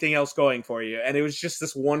have anything else going for you." And it was just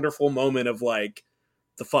this wonderful moment of like,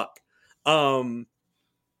 the fuck. What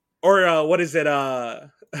is it?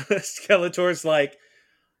 Skeletor's like,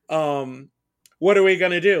 what are we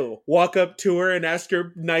gonna do? Walk up to her and ask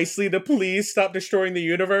her nicely to please stop destroying the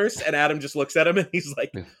universe? And Adam just looks at him and he's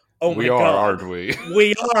like, "Oh my God. We are, aren't we?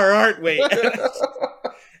 We are, aren't we?"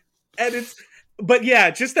 But yeah,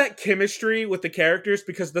 just that chemistry with the characters,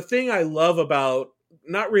 because the thing I love about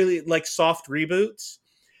not really like soft reboots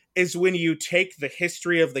is when you take the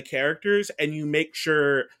history of the characters and you make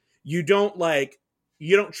sure you don't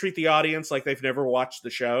treat the audience like they've never watched the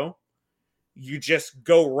show. You just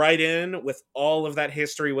go right in with all of that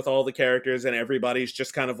history with all the characters, and everybody's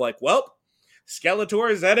just kind of like, well,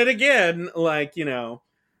 Skeletor is at it again. Like, you know,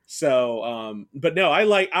 so, but no,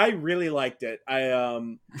 I really liked it.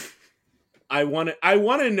 I want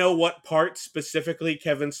to know what part specifically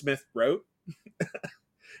Kevin Smith wrote.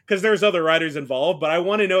 Because there's other writers involved, but I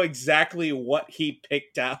want to know exactly what he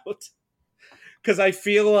picked out. Because I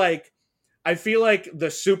feel like the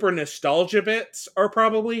super nostalgia bits are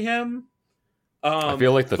probably him. I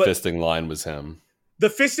feel like the fisting line was him. The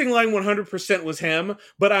fisting line 100% was him,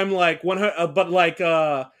 but I'm like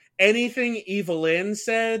anything Evelyn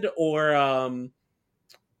said or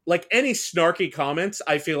like any snarky comments,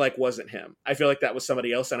 I feel like wasn't him. I feel like that was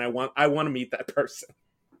somebody else, and I want to meet that person.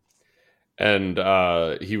 And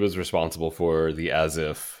he was responsible for the as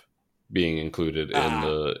if being included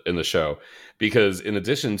in the show, because in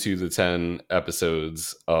addition to the 10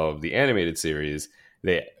 episodes of the animated series,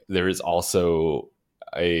 there is also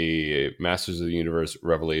a Masters of the Universe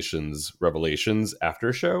Revelations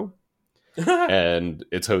after show, and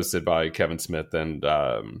it's hosted by Kevin Smith and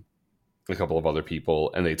a couple of other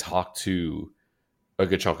people, and they talk to a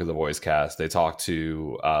good chunk of the voice cast. They talk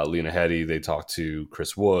to Lena Headey, they talk to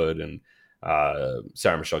Chris Wood and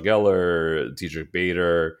Sarah Michelle Gellar, Diedrich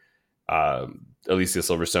Bader, Alicia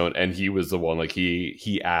Silverstone, and he was the one, like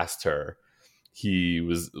he asked her, he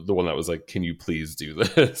was the one that was like, "Can you please do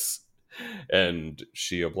this?" And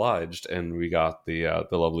she obliged, and we got the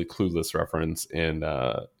lovely Clueless reference in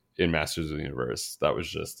Masters of the Universe. That was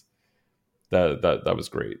just that was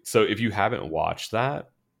great. So if you haven't watched that,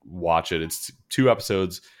 watch it. It's 2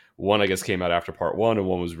 episodes. One I guess came out after part 1, and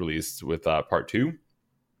one was released with part 2.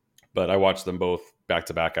 But I watched them both back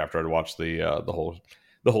to back after I'd watched the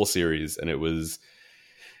whole series, and it was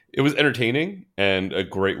entertaining and a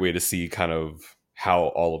great way to see kind of how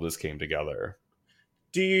all of this came together.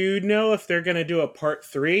 Do you know if they're going to do a part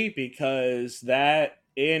 3? Because that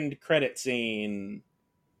end credit scene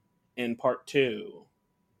in part 2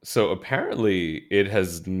 So apparently it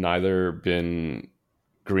has neither been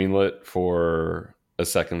greenlit for a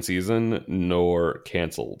second season nor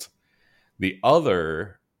canceled. The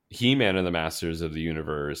other, He-Man and the Masters of the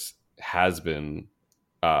Universe, has been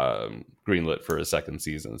greenlit for a second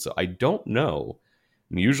season. So I don't know.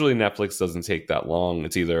 Usually Netflix doesn't take that long.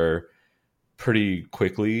 It's either pretty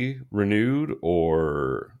quickly renewed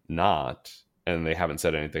or not, and they haven't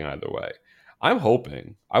said anything either way. I'm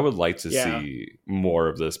hoping. I would like to see more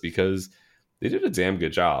of this because they did a damn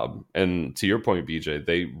good job. And to your point, BJ,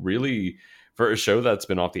 they really, for a show that's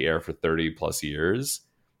been off the air for 30 plus years,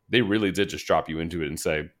 they really did just drop you into it and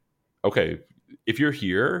say, okay, if you're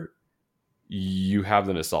here, you have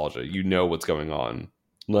the nostalgia, you know what's going on.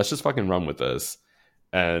 Let's just fucking run with this.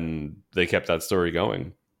 And they kept that story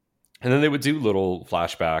going. And then they would do little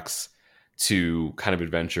flashbacks to kind of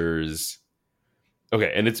adventures.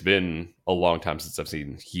 Okay, and it's been a long time since I've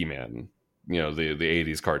seen He-Man, the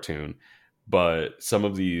 80s cartoon. But some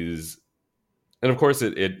of these, and of course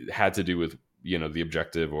it had to do with, the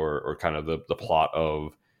objective or kind of the plot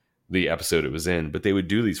of the episode it was in. But they would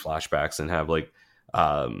do these flashbacks and have like,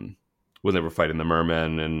 when they were fighting the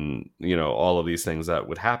mermen and, all of these things that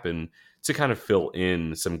would happen to kind of fill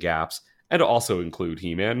in some gaps and to also include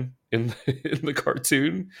He-Man in the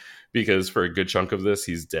cartoon, because for a good chunk of this,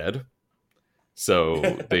 he's dead. So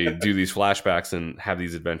they do these flashbacks and have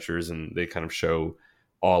these adventures and they kind of show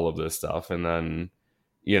all of this stuff. And then,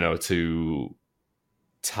 to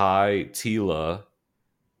tie Teela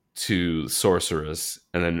to Sorceress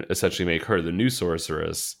and then essentially make her the new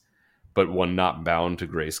Sorceress, but one not bound to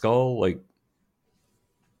Grayskull. Like,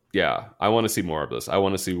 yeah, I want to see more of this. I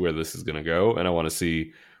want to see where this is going to go. And I want to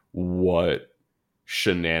see what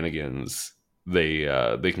shenanigans they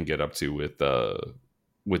can get up to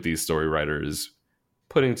with these story writers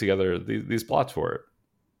putting together these plots for it.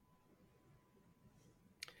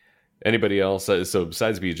 Anybody else? So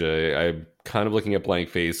besides BJ, I'm kind of looking at blank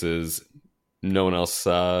faces. No one else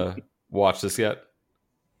watched this yet?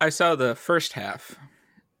 I saw the first half.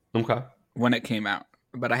 Okay. When it came out,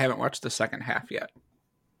 but I haven't watched the second half yet.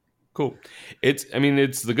 Cool. It's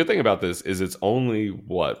the good thing about this is it's only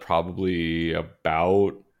probably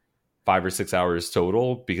about 5 or 6 hours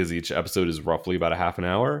total, because each episode is roughly about a half an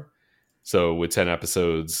hour. So with 10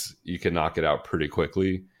 episodes, you can knock it out pretty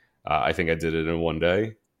quickly. I think I did it in one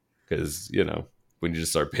day because, when you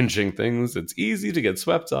just start binging things, it's easy to get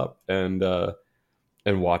swept up and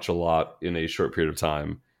watch a lot in a short period of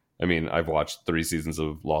time. I mean, I've watched 3 seasons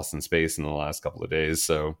of Lost in Space in the last couple of days.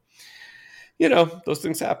 So, those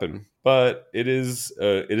things happen, but it is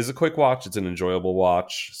a quick watch. It's an enjoyable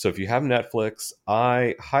watch. So if you have Netflix,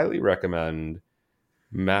 I highly recommend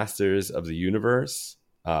Masters of the Universe.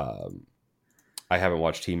 I haven't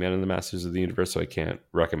watched He-Man and the Masters of the Universe, so I can't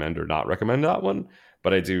recommend or not recommend that one,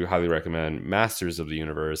 but I do highly recommend Masters of the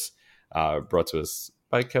Universe, brought to us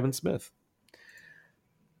by Kevin Smith.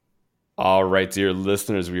 All right, dear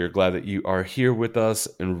listeners, we are glad that you are here with us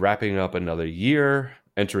and wrapping up another year,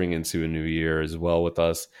 entering into a new year as well with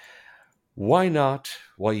us. Why not,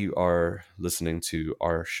 while you are listening to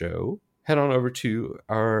our show, head on over to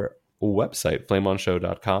our website,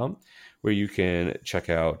 flameonshow.com, where you can check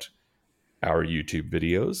out our YouTube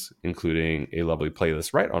videos, including a lovely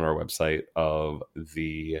playlist right on our website of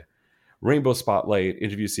the Rainbow Spotlight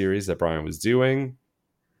interview series that Brian was doing.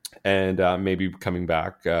 And maybe coming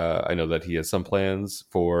back, I know that he has some plans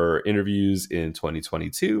for interviews in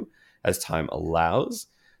 2022 as time allows.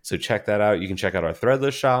 So check that out. You can check out our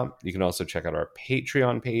Threadless shop. You can also check out our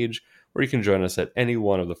Patreon page, where you can join us at any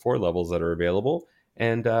one of the 4 levels that are available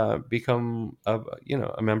and become a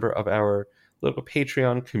member of our little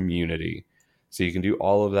Patreon community. So you can do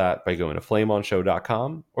all of that by going to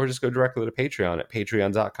flameonshow.com or just go directly to Patreon at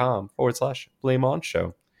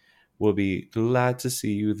patreon.com/flameonshow. We'll be glad to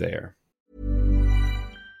see you there.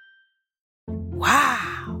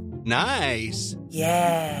 Wow. Nice.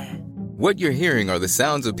 Yeah. What you're hearing are the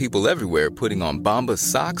sounds of people everywhere putting on Bombas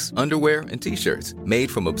socks, underwear, and T-shirts made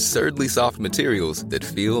from absurdly soft materials that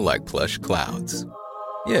feel like plush clouds.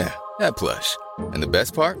 Yeah, that plush. And the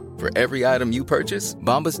best part? For every item you purchase,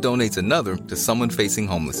 Bombas donates another to someone facing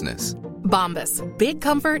homelessness. Bombas. Big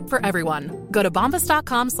comfort for everyone. Go to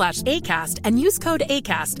bombas.com/ACAST and use code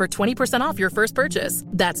ACAST for 20% off your first purchase.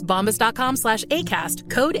 That's bombas.com/ACAST.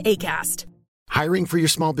 Code ACAST. Hiring for your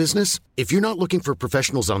small business? If you're not looking for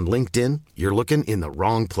professionals on LinkedIn, you're looking in the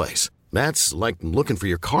wrong place. That's like looking for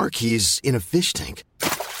your car keys in a fish tank.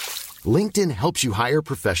 LinkedIn helps you hire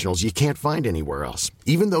professionals you can't find anywhere else,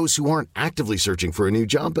 even those who aren't actively searching for a new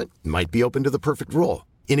job but might be open to the perfect role.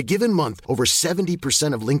 In a given month, over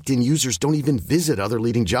 70% of LinkedIn users don't even visit other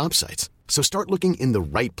leading job sites. So start looking in the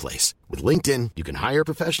right place. With LinkedIn, you can hire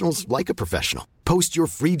professionals like a professional. Post your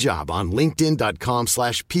free job on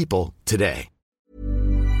linkedin.com/people today.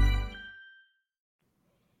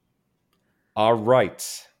 All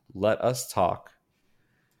right, let us talk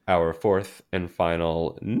our fourth and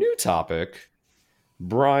final new topic.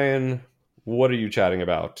 Brian, what are you chatting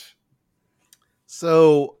about?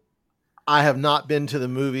 So I have not been to the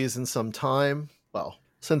movies in some time. Well,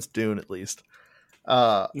 since Dune, at least.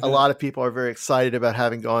 A lot of people are very excited about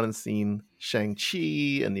having gone and seen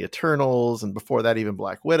Shang-Chi and the Eternals, and before that, even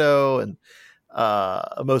Black Widow. And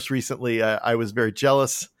most recently, I was very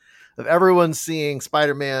jealous of everyone seeing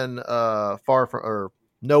Spider-Man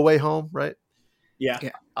No Way Home, right? Yeah.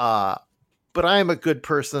 But I am a good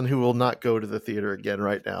person who will not go to the theater again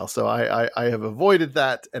right now. So I have avoided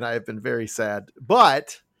that, and I have been very sad.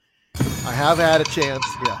 But I have had a chance.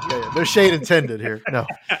 Yeah. No shade intended here. No,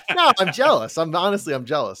 I'm jealous. I'm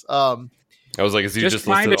jealous. I was like, is he just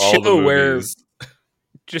find listed a all the show movies? where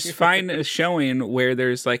just find a showing where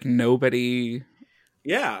there's like nobody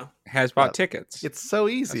has bought tickets. It's so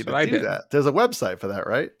easy That's to do that. There's a website for that,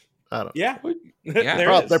 right? I don't know.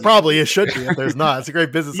 Yeah. There probably should be. If there's not, it's a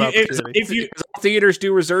great business opportunity. Because all theaters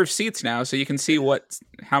do reserve seats now, so you can see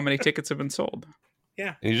how many tickets have been sold.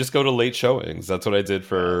 Yeah. And you just go to late showings. That's what I did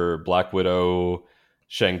for Black Widow,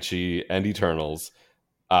 Shang-Chi, and Eternals.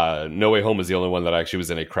 No Way Home is the only one that I actually was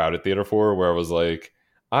in a crowded theater for, where I was like,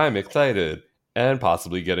 I'm excited and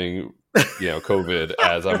possibly getting, COVID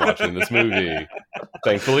as I'm watching this movie.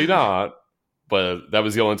 Thankfully not. But that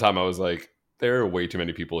was the only time I was like, there are way too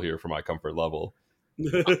many people here for my comfort level.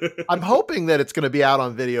 I'm hoping that it's going to be out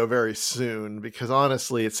on video very soon, because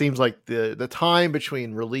honestly, it seems like the time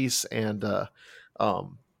between release and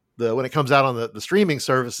when it comes out on the streaming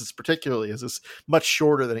services particularly is much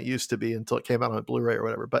shorter than it used to be until it came out on Blu-ray or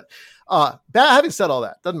whatever. But having said all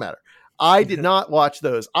that, doesn't matter. I did not watch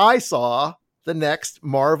those. I saw the next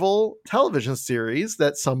Marvel television series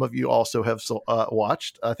that some of you also have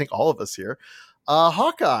watched. I think all of us here,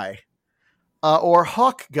 Hawkeye. Or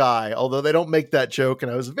Hawk Guy, although they don't make that joke,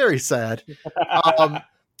 and I was very sad.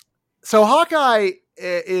 So Hawkeye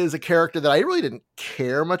is a character that I really didn't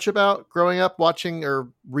care much about growing up watching or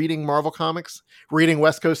reading Marvel comics, reading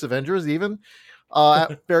West Coast Avengers even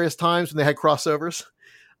at various times when they had crossovers.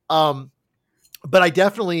 But I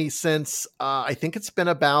definitely I think it's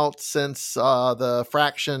been since the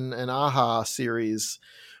Fraction and Aha series,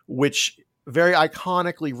 which very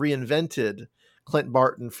iconically reinvented Clint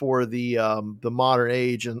Barton for the modern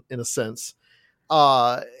age in a sense.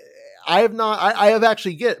 I have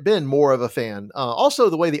actually been more of a fan. Also,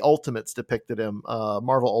 the way the Ultimates depicted him,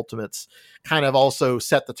 Marvel Ultimates, kind of also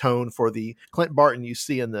set the tone for the Clint Barton you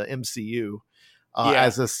see in the MCU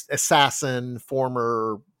as this assassin,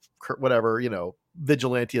 former whatever,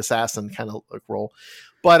 vigilante assassin kind of role.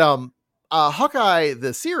 But Hawkeye,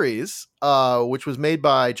 the series, which was made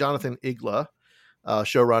by Jonathan Igla,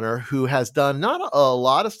 showrunner, who has done not a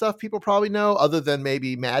lot of stuff people probably know other than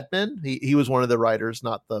maybe Mad Men. He was one of the writers,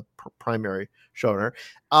 not the primary showrunner,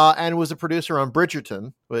 and was a producer on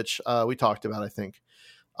Bridgerton, which we talked about, I think.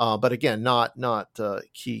 But again, not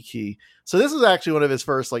key. So this is actually one of his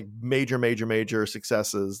first major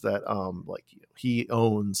successes that he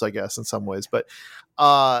owns, I guess, in some ways. But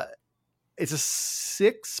it's a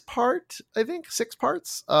 6 parts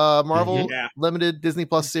Marvel limited Disney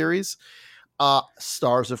Plus series.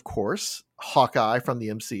 Stars, of course, Hawkeye from the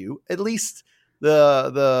MCU, at least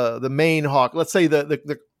the main Hawk. Let's say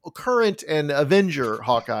the current and Avenger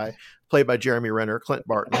Hawkeye, played by Jeremy Renner, Clint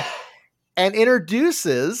Barton, and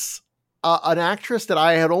introduces an actress that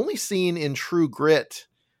I had only seen in True Grit,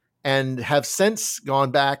 and have since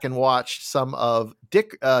gone back and watched some of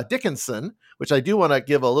Dickinson, which I do want to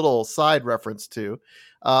give a little side reference to.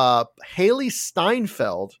 Haley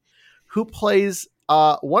Steinfeld, who plays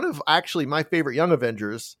one of actually my favorite Young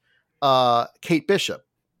Avengers, Kate Bishop,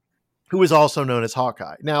 who is also known as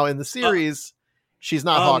Hawkeye. Now in the series, she's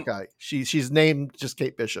not Hawkeye. She's named just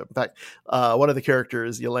Kate Bishop. In fact, one of the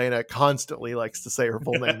characters, Yelena, constantly likes to say her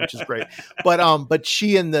full name, which is great. But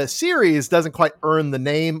she in the series doesn't quite earn the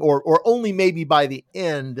name, or only maybe by the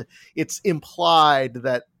end, it's implied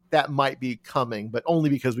that might be coming, but only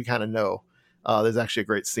because we kind of know. There's actually a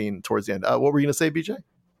great scene towards the end. What were you going to say, BJ?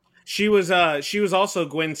 She was also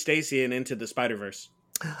Gwen Stacy in Into the Spider-Verse.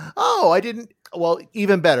 Oh, I didn't. Well,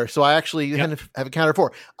 even better. So I actually have accounted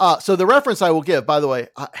for. So the reference I will give, by the way,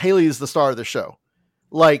 Haley is the star of the show.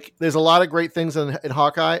 There's a lot of great things in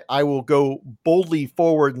Hawkeye. I will go boldly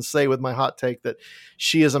forward and say with my hot take that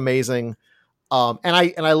she is amazing. And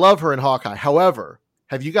I love her in Hawkeye. However,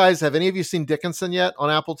 Have any of you seen Dickinson yet on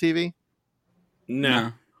Apple TV?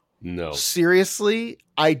 No. Seriously,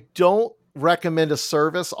 I don't recommend a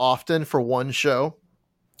service often for one show.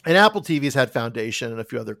 And Apple TV's had Foundation and a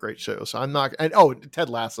few other great shows. So I'm not, and Ted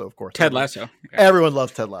Lasso, of course. Ted Lasso. Everyone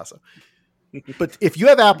loves Ted Lasso. But if you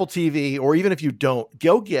have Apple TV, or even if you don't,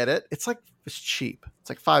 go get it. It's cheap. It's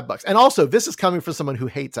like $5. And also, this is coming from someone who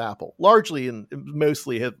hates Apple, largely and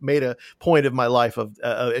mostly have made a point of my life of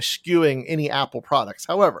eschewing any Apple products.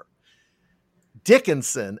 However,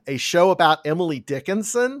 Dickinson, a show about Emily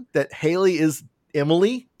Dickinson that Haley is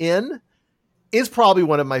Emily in, is probably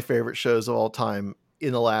one of my favorite shows of all time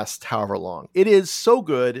in the last however long. It is so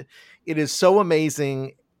good. It is so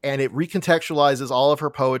amazing. And it recontextualizes all of her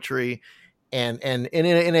poetry and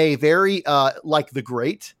in a very like The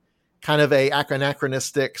Great, kind of a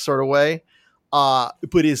anachronistic sort of way,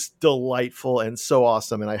 but is delightful and so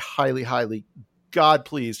awesome. And I highly, God,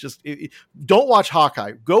 please just don't watch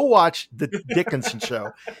Hawkeye. Go watch the Dickinson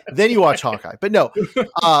show. Then you watch Hawkeye. But no,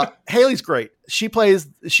 Haley's great. She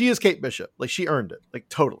is Kate Bishop. Like, she earned it, like,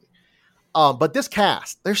 totally. But this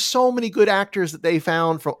cast, there's so many good actors that they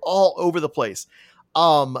found from all over the place.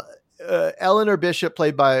 Eleanor Bishop,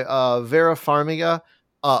 played by Vera Farmiga.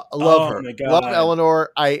 Love her. My God. Love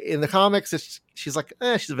Eleanor. In the comics, she's like,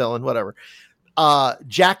 she's a villain, whatever.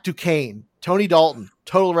 Jack Duquesne, Tony Dalton,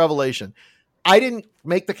 total revelation. I didn't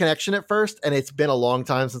make the connection at first, and it's been a long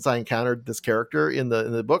time since I encountered this character in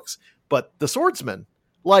the books. But the swordsman,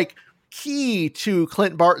 like, key to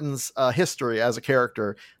Clint Barton's history as a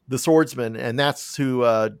character, the swordsman, and that's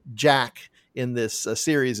who Jack in this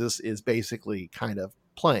series is basically kind of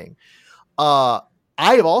playing. I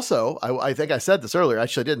have also, I think I said this earlier,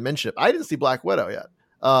 actually I didn't mention it. I didn't see Black Widow yet.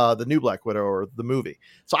 The new Black Widow, or the movie.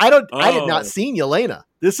 So I had not seen Yelena.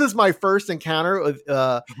 This is my first encounter with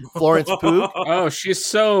Florence Pugh. Oh, she's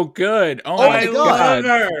so good. Oh my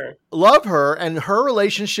God. Love her. And her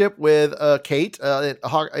relationship with Kate,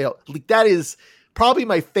 that is probably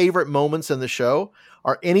my favorite moments in the show,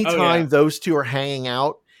 are anytime those two are hanging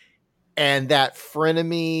out, and that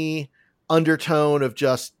frenemy undertone of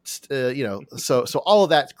just, so all of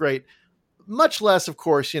that's great. Much less, of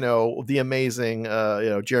course, the amazing,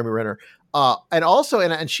 Jeremy Renner. And also,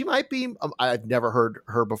 and she might be, I've never heard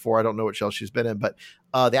her before. I don't know what else she's been in, but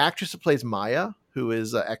the actress who plays Maya, who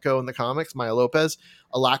is Echo in the comics, Maya Lopez,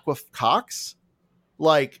 Alaqua Cox,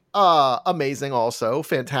 amazing also,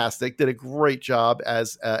 fantastic, did a great job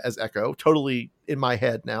as Echo, totally in my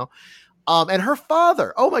head now. And her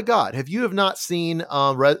father, oh my God, have not seen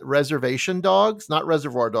Reservation Dogs, not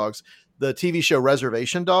Reservoir Dogs, the TV show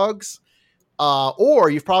Reservation Dogs? Or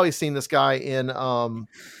you've probably seen this guy in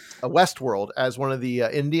Westworld as one of the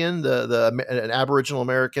Indian, an Aboriginal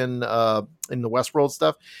American in the Westworld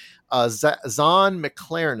stuff. Zahn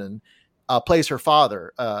McClarnon plays her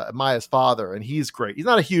father, Maya's father, and he's great. He's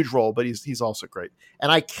not a huge role, but he's also great.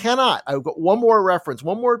 And I've got one more reference,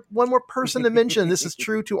 one more person to mention. This is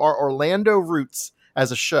true to our Orlando roots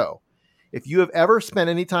as a show. If you have ever spent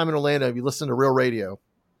any time in Orlando, if you listen to Real Radio,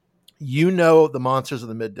 you know the Monsters of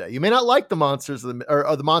the Midday. You may not like the Monsters of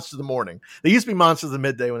the Monsters of the Morning. They used to be Monsters of the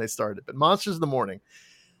Midday when they started, but Monsters of the Morning.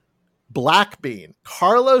 Blackbean,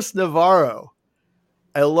 Carlos Navarro,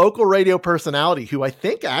 a local radio personality who I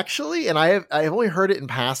think actually, and I have only heard it in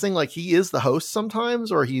passing, like he is the host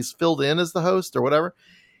sometimes, or he's filled in as the host or whatever.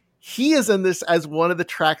 He is in this as one of the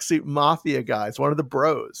Tracksuit Mafia guys, one of the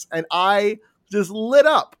bros, and I just lit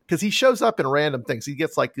up because he shows up in random things. He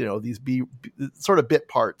gets these sort of bit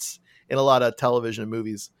parts in a lot of television and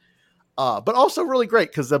movies, but also really great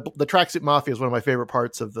because the Tracksuit Mafia is one of my favorite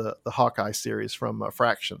parts of the Hawkeye series from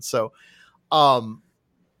Fraction. So, oh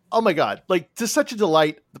my God, just such a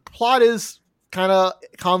delight. The plot is kind of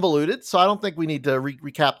convoluted, so I don't think we need to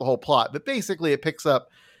recap the whole plot, but basically it picks up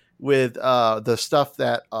with the stuff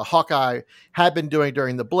that Hawkeye had been doing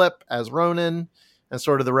during the blip as Ronin and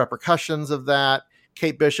sort of the repercussions of that.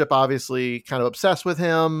 Kate Bishop, obviously kind of obsessed with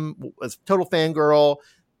him, as total fangirl,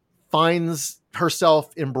 finds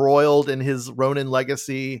herself embroiled in his Ronin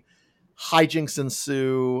legacy. Hijinks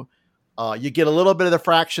ensue. You get a little bit of the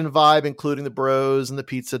Fraction vibe, including the bros and the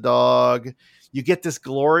pizza dog. You get this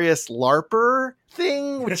glorious LARPer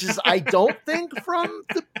thing, which is, I don't think from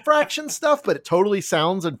the Fraction stuff, but it totally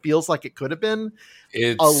sounds and feels like it could have been.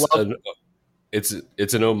 It's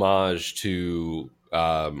an homage to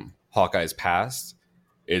Hawkeye's past.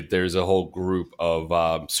 There's a whole group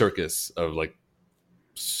of circus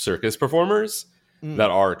performers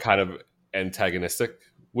that are kind of antagonistic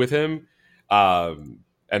with him,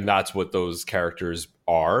 and that's what those characters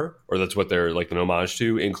are, or that's what they're an homage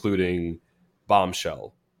to, including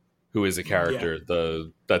Bombshell, who is a character.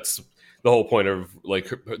 the whole point of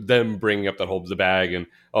like them bringing up that whole the bag and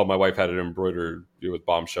my wife had it embroidered with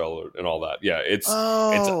Bombshell and all that. Yeah, it's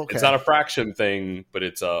not a Fraction thing, but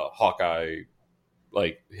it's a Hawkeye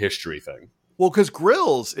like history thing. Well, because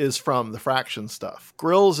Grills is from the Fraction stuff.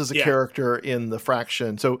 Grills is a character in the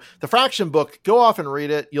Fraction. So the Fraction book, go off and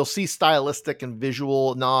read it. You'll see stylistic and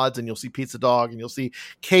visual nods, and you'll see Pizza Dog, and you'll see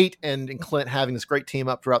Kate and Clint having this great team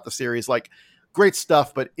up throughout the series. Like, great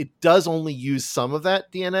stuff, but it does only use some of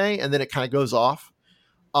that DNA, and then it kind of goes off.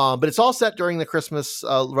 But it's all set during the Christmas,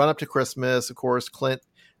 run up to Christmas. Of course, Clint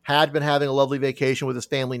had been having a lovely vacation with his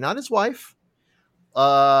family, not his wife.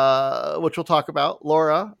 Which we'll talk about.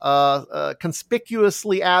 Laura,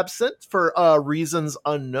 conspicuously absent for reasons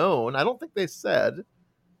unknown. I don't think they said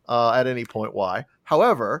at any point why.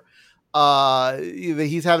 However,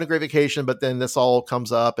 he's having a great vacation, but then this all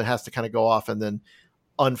comes up and has to kind of go off and then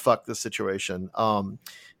unfuck the situation.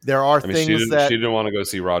 There are things that she didn't want to go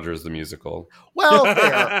see Rogers the musical. Well,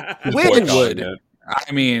 fair. Which would.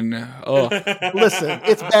 I mean, listen,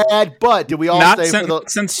 it's bad, but did we all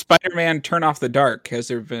since Spider-Man Turn Off the Dark, has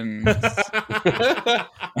there been less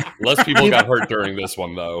people got hurt during this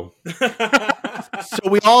one though? So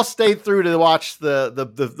we all stayed through to watch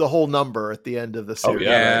the whole number at the end of the series.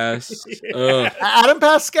 Yes. Adam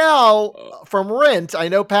Pascal from Rent. I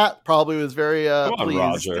know Pat probably was very pleased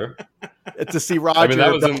Roger. To see Roger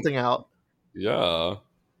belting out. Yeah.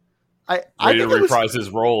 I ready to reprise his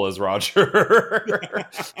role as Roger.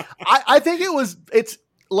 I think it's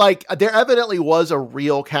like there evidently was a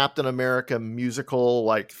real Captain America musical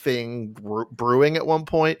like thing brewing at one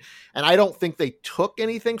point, and I don't think they took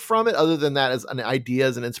anything from it other than that as an idea,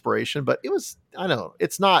 as an inspiration. But it was, I don't know,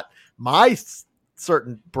 it's not my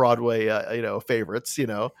certain Broadway favorites,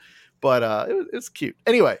 but it's cute.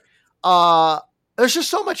 Anyway, there's just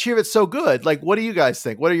so much here that's so good. Like, what do you guys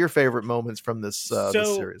think? What are your favorite moments from this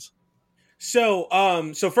series? So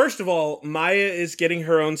first of all, Maya is getting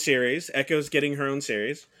her own series. Echo's getting her own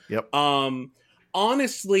series. Yep.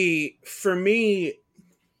 Honestly, for me,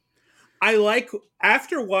 I like,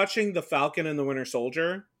 after watching The Falcon and the Winter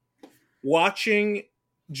Soldier, watching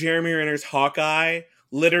Jeremy Renner's Hawkeye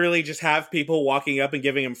literally just have people walking up and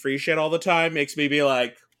giving him free shit all the time makes me be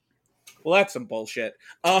like, well, that's some bullshit.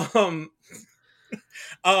 But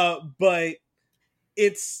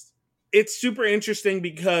it's super interesting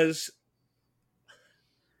because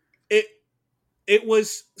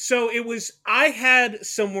I had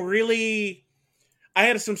some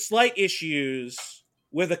slight issues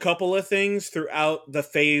with a couple of things throughout the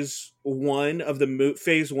phase 1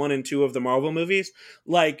 and 2 of the Marvel movies.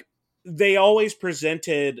 Like, they always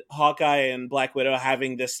presented Hawkeye and Black Widow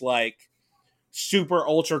having this like super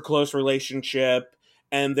ultra close relationship,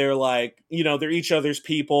 and they're like, they're each other's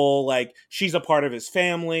people. Like, she's a part of his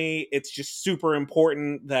family. It's just super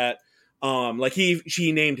important that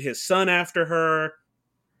she named his son after her,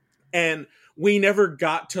 and we never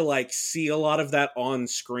got to like see a lot of that on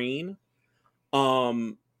screen.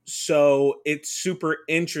 So it's super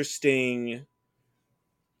interesting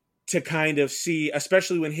to kind of see,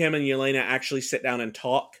 especially when him and Yelena actually sit down and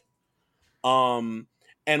talk. And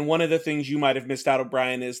one of the things you might have missed out,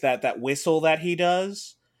 O'Brien, is that whistle that he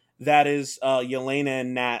does, that is Yelena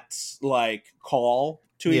and Nat's like call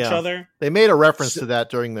to each other. They made a reference to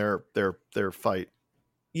that during their fight.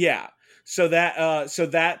 Yeah. So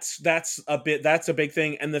that's a big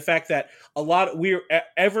thing. And the fact that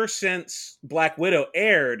ever since Black Widow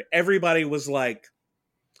aired, everybody was like,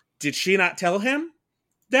 did she not tell him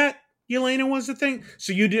that Yelena was the thing?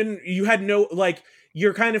 So you had no, like,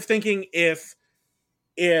 you're kind of thinking if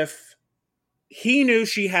he knew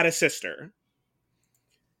she had a sister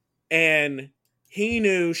and he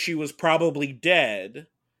knew she was probably dead,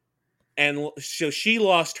 and so she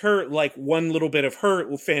lost her, like, one little bit of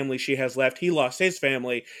her family she has left. He lost his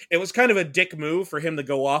family. It was kind of a dick move for him to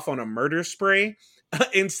go off on a murder spree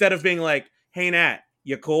instead of being like, hey, Nat,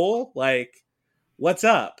 you cool? Like, what's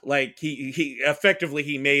up? Like, he effectively,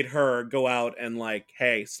 he made her go out and like,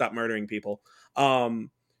 hey, stop murdering people.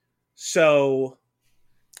 So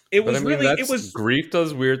it was grief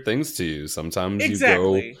does weird things to you. Sometimes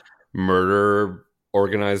exactly. You go murder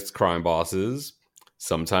organized crime bosses.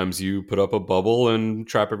 Sometimes you put up a bubble and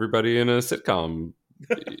trap everybody in a sitcom.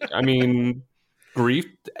 I mean, grief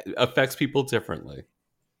affects people differently.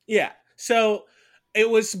 Yeah. So it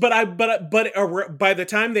was, but by the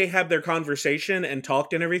time they had their conversation and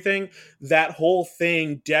talked and everything, that whole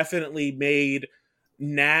thing definitely made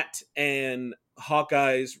Nat and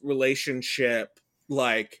Hawkeye's relationship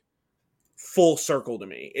like full circle to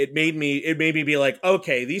me. It made me be like,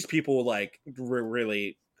 okay, these people like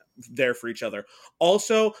really there for each other.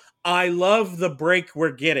 Also, I love the break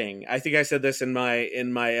we're getting. I think I said this in my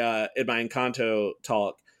Encanto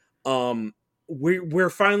talk. We're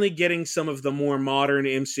finally getting some of the more modern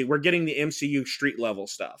MCU. We're getting the MCU street level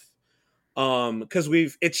stuff. Because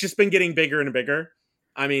it's just been getting bigger and bigger.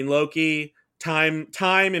 I mean, Loki, time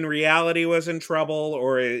in reality was in trouble,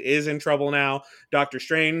 or is in trouble now. Doctor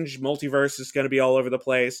Strange, multiverse is going to be all over the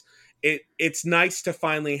place. It's nice to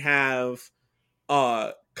finally have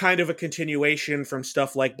kind of a continuation from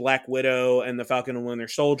stuff like Black Widow and the Falcon and Winter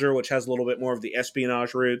Soldier, which has a little bit more of the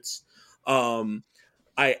espionage roots.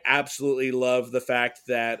 I absolutely love the fact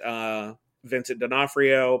that Vincent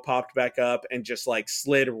D'Onofrio popped back up and just like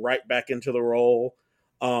slid right back into the role.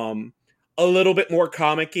 A little bit more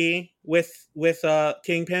comic-y with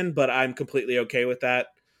Kingpin, but I'm completely okay with that.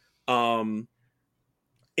 I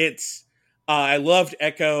loved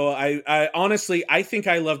Echo. I honestly, I think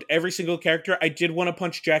I loved every single character. I did want to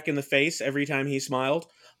punch Jack in the face every time he smiled.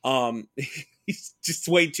 He's just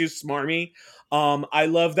way too smarmy. I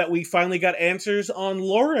love that we finally got answers on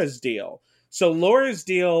Laura's deal. So Laura's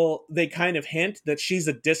deal, they kind of hint that she's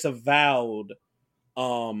a disavowed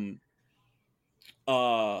SHIELD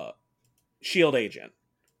agent,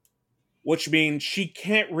 which means she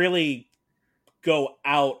can't really go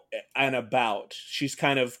out and about. She's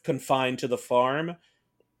kind of confined to the farm.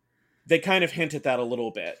 They kind of hint at that a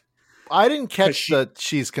little bit. I didn't catch that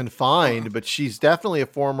she's confined, but she's definitely a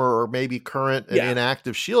former or maybe current and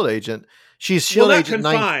inactive SHIELD agent. She's SHIELD agent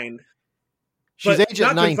 19. She's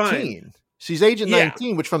agent 19. Confined. She's Agent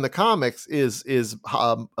 19, which from the comics is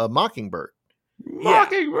a Mockingbird.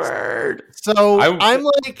 Mockingbird. So I'm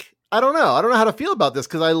like, I don't know how to feel about this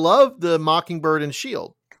because I love the Mockingbird and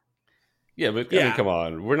SHIELD. Yeah, but I mean, come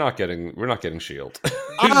on, we're not getting SHIELD.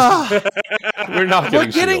 We're not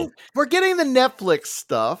getting SHIELD. We're getting the Netflix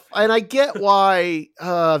stuff, and I get why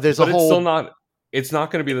there's a whole. It's still not. It's not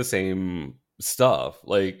going to be the same stuff.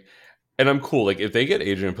 Like, and I'm cool. Like, if they get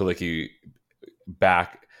Adrian Palicki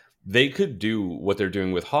back, they could do what they're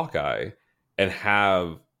doing with Hawkeye and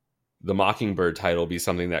have the Mockingbird title be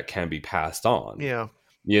something that can be passed on. Yeah.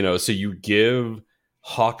 You know, so you give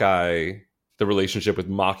Hawkeye the relationship with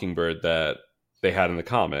Mockingbird that they had in the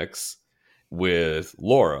comics with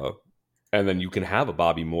Laura, and then you can have a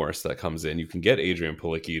Bobby Morse that comes in. You can get Adrian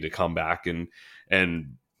Palicki to come back and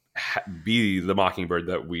be the Mockingbird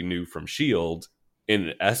that we knew from SHIELD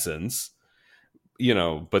in essence. You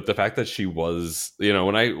know, but the fact that she was, you know,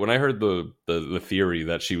 when I heard the theory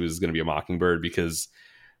that she was going to be a Mockingbird because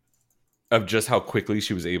of just how quickly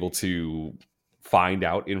she was able to find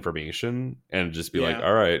out information and just be like,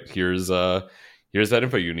 all right, here's that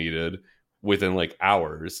info you needed within like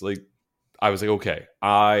hours. Like, I was like, okay,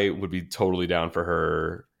 I would be totally down for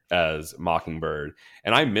her as Mockingbird.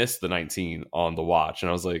 And I missed the 19 on the watch, and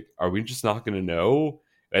I was like, are we just not going to know?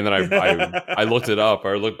 And then I looked it up,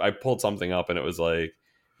 I pulled something up, and it was like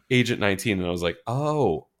Agent 19, and I was like,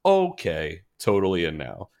 oh, okay, totally in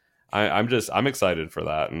now. I'm excited for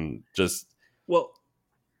that, and just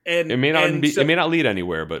and it may not lead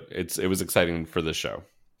anywhere, but it was exciting for this show.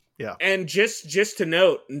 Yeah, and just to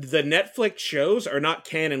note, the Netflix shows are not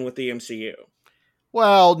canon with the MCU.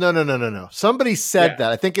 Well, no. Somebody said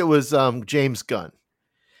that. I think it was James Gunn.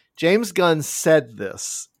 James Gunn said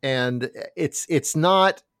this, and it's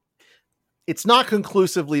not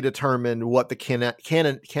conclusively determined what the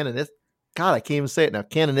canonicity. God, I can't even say it now.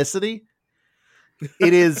 Canonicity.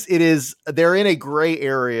 It is. They're in a gray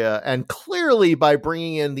area, and clearly by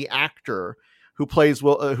bringing in the actor who plays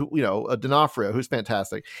D'Onofrio, who's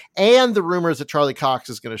fantastic, and the rumors that Charlie Cox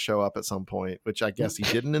is going to show up at some point, which I guess he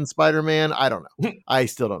didn't in Spider-Man. I don't know. I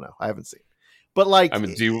still don't know. I haven't seen. But like, I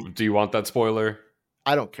mean, do you want that spoiler?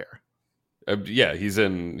 I don't care. Yeah, he's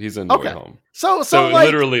in No Way Home. So like,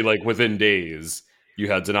 literally, like within days, you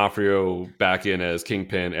had D'Onofrio back in as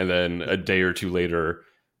Kingpin, and then a day or two later,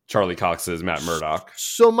 Charlie Cox as Matt Murdock.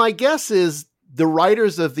 So my guess is the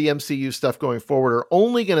writers of the MCU stuff going forward are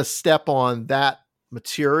only going to step on that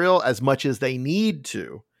material as much as they need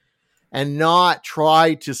to, and not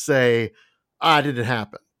try to say, "Ah, did it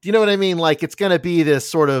happen?" Do you know what I mean? Like, it's going to be this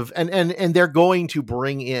sort of, and they're going to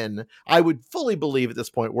bring in, I would fully believe at this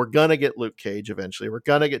point, we're going to get Luke Cage eventually. We're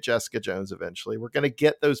going to get Jessica Jones eventually. We're going to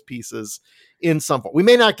get those pieces in some form. We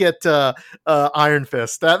may not get Iron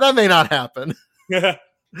Fist. That may not happen.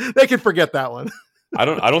 They can forget that one. I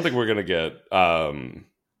don't think we're going to get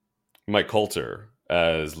Mike Coulter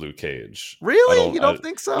as Luke Cage. Really? You don't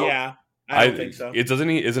think so? Yeah. I don't think so. Isn't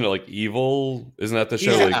it like Evil? Isn't that the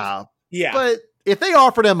show? Yeah. But if they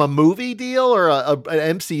offered him a movie deal or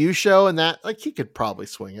an MCU show and that, like, he could probably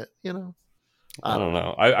swing it, you know? I don't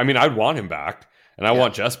know. I mean, I'd want him back. And I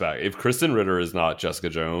want Jess back. If Kristen Ritter is not Jessica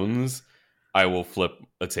Jones, I will flip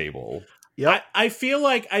a table. Yeah, I feel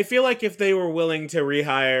like if they were willing to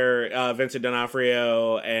rehire Vincent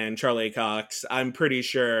D'Onofrio and Charlie Cox, I'm pretty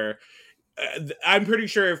sure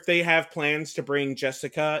if they have plans to bring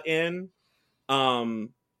Jessica in,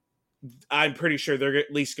 I'm pretty sure they're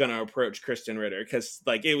at least going to approach Kristen Ritter, because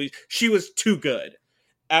like she was too good,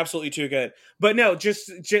 absolutely too good. But no, just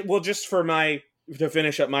to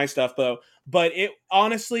finish up my stuff though. But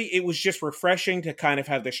it was just refreshing to kind of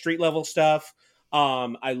have the street level stuff.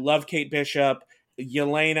 I love Kate Bishop,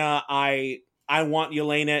 Yelena. I want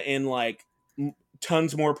Yelena in like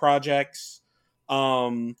tons more projects.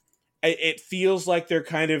 It feels like they're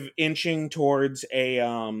kind of inching towards a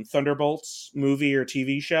Thunderbolts movie or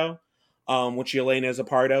TV show, which Yelena is a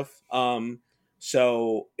part of.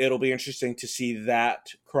 So it'll be interesting to see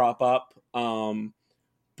that crop up.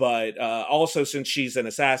 But also, since she's an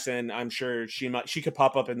assassin, I'm sure she could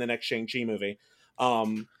pop up in the next Shang-Chi movie.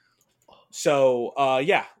 Yeah,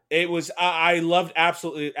 it was. I loved,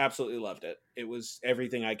 absolutely loved it. It was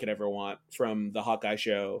everything I could ever want from the Hawkeye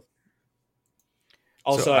show.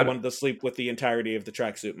 Also, I wanted to sleep with the entirety of the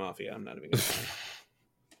Tracksuit Mafia. I'm not even gonna say.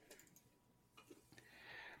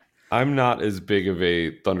 I'm not as big of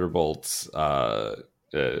a Thunderbolts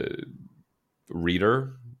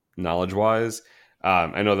reader, knowledge-wise.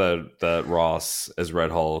 I know that Ross as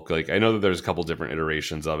Red Hulk, like I know that there's a couple different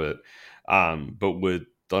iterations of it. But would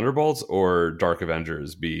Thunderbolts or Dark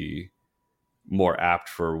Avengers be more apt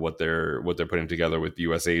for what they're putting together with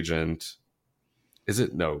US Agent? Is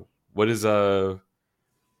it no? What is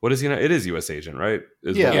he now? It is US Agent, right?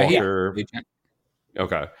 Walker...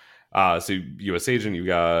 Okay. So US Agent, you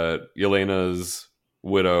got Yelena's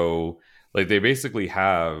Widow. Like they basically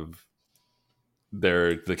have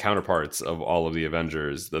the counterparts of all of the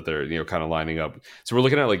Avengers that they're kind of lining up. So we're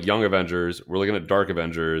looking at like Young Avengers, we're looking at Dark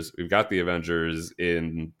Avengers, we've got the Avengers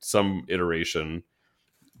in some iteration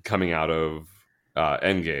coming out of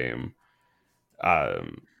Endgame.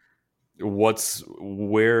 Because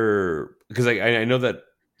I know that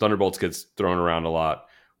Thunderbolts gets thrown around a lot.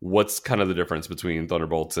 What's kind of the difference between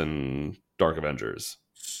Thunderbolts and Dark Avengers?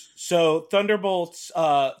 So Thunderbolts.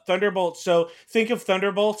 So think of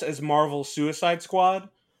Thunderbolts as Marvel's Suicide Squad,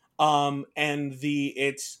 and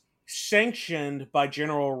it's sanctioned by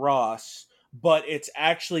General Ross, but it's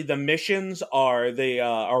actually the missions are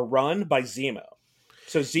run by Zemo.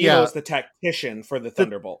 So Zemo is the tactician for the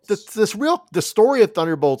Thunderbolts. The story of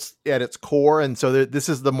Thunderbolts at its core, and so this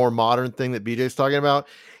is the more modern thing that BJ's talking about,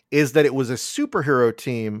 is that it was a superhero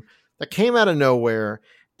team that came out of nowhere.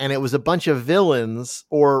 And it was a bunch of villains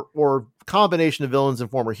or combination of villains and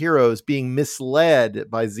former heroes being misled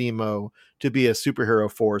by Zemo to be a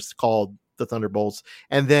superhero force called the Thunderbolts.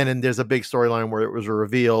 And there's a big storyline where it was a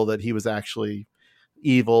reveal that he was actually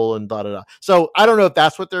evil and da-da-da. So I don't know if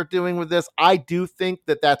that's what they're doing with this. I do think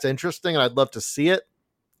that that's interesting and I'd love to see it.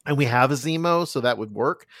 And we have a Zemo, so that would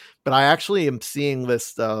work. But I actually am seeing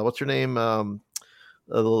this, what's her name?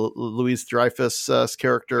 Louise Dreyfus'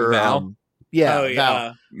 character. Val.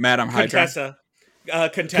 Val. Madam Hydra.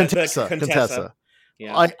 Contessa.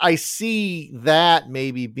 Yeah. I see that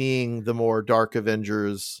maybe being the more Dark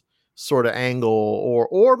Avengers sort of angle,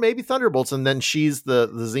 or maybe Thunderbolts, and then she's the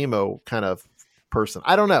Zemo kind of person.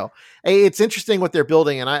 I don't know. It's interesting what they're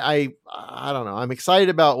building, and I don't know. I'm excited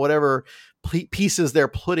about whatever pieces they're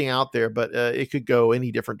putting out there, but it could go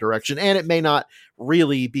any different direction, and it may not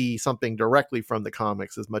really be something directly from the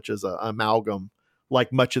comics as much as an amalgam,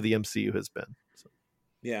 like much of the MCU has been. So.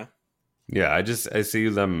 Yeah. I see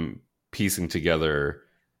them piecing together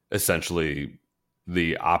essentially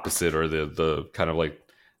the opposite or the kind of like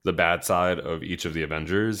the bad side of each of the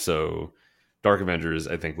Avengers. So Dark Avengers,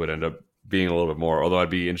 I think, would end up being a little bit more, although I'd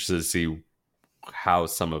be interested to see how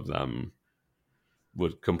some of them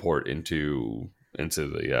would comport into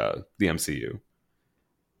the MCU.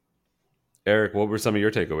 Eric, what were some of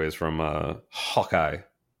your takeaways from Hawkeye?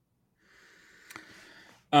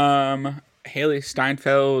 Haley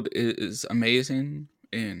Steinfeld is amazing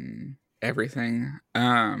in everything.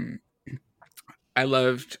 I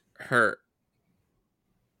loved her.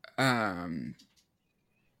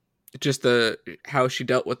 Just how she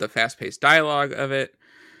dealt with the fast-paced dialogue of it.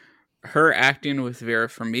 Her acting with Vera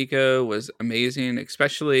Farmiga was amazing,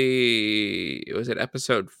 especially was it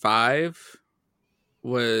episode 5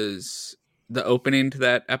 was the opening to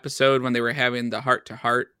that episode when they were having the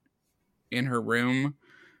heart-to-heart in her room.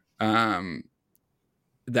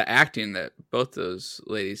 The acting that both those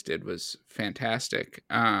ladies did was fantastic.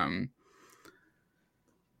 I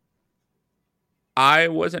I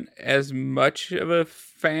wasn't as much of a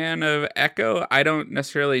fan of Echo. I don't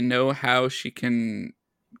necessarily know how she can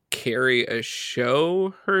carry a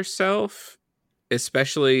show herself,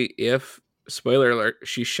 especially if, spoiler alert,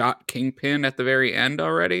 she shot Kingpin at the very end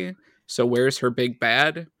already. So where's her big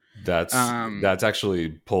bad? That's actually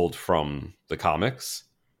pulled from the comics.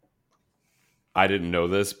 I didn't know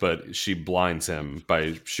this, but she blinds him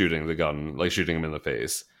by shooting the gun, like shooting him in the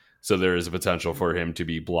face. So there is a potential for him to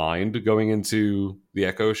be blind going into the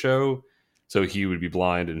Echo show. So he would be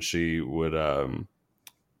blind and she would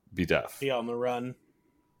be deaf. Be on the run.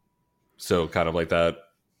 So kind of like that,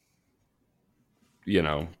 you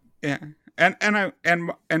know. Yeah.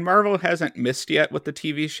 And Marvel hasn't missed yet with the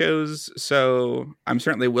TV shows, so I'm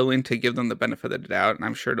certainly willing to give them the benefit of the doubt, and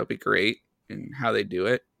I'm sure it'll be great in how they do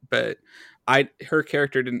it. But her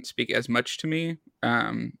character didn't speak as much to me,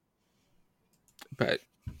 but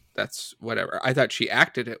that's whatever. I thought she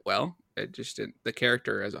acted it well. It just didn't. The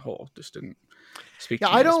character as a whole just didn't speak to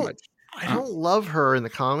me as much. I don't love her in the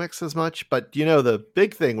comics as much, but the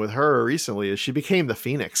big thing with her recently is she became the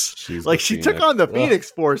Phoenix. She took on the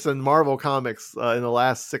Phoenix Force in Marvel Comics in the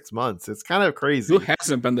last 6 months. It's kind of crazy. Who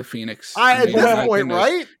hasn't been the Phoenix? At this point,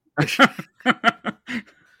 right?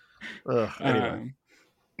 Anyway.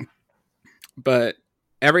 But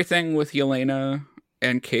everything with Yelena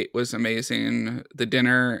and Kate was amazing. The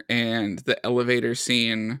dinner and the elevator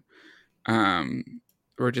scene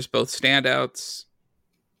were just both standouts.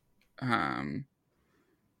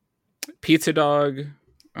 Pizza Dog.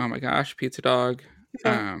 Oh my gosh, Pizza Dog.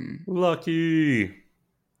 Lucky.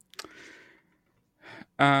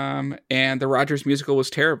 And the Rogers musical was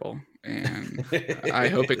terrible. And I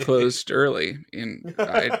hope it closed early.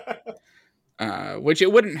 Which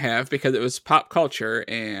it wouldn't have because it was pop culture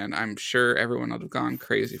and I'm sure everyone would have gone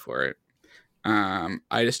crazy for it.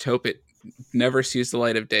 I just hope it never sees the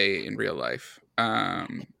light of day in real life.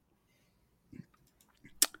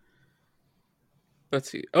 Let's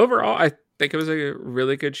see. Overall, I think it was a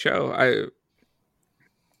really good show.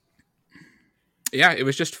 It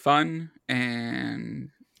was just fun, and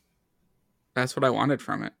that's what I wanted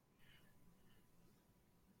from it.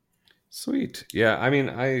 Sweet. Yeah, I mean,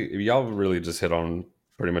 y'all really just hit on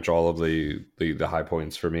pretty much all of the high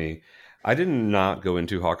points for me. I did not go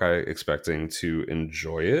into Hawkeye expecting to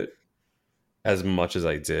enjoy it as much as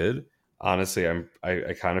I did. Honestly,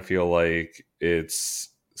 I kind of feel like it's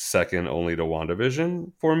second only to WandaVision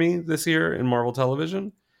for me this year in Marvel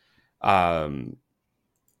television.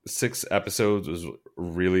 6 episodes was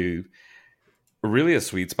really a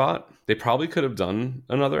sweet spot. They probably could have done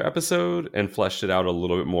another episode and fleshed it out a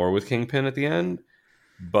little bit more with Kingpin at the end,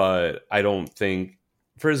 but I don't think,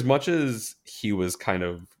 for as much as he was kind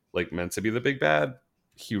of like meant to be the big bad,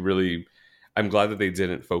 I'm glad that they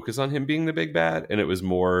didn't focus on him being the big bad, and it was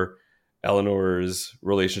more Eleanor's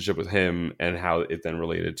relationship with him and how it then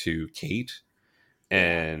related to Kate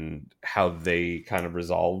and how they kind of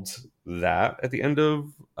resolved that at the end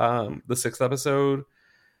of the 6th episode.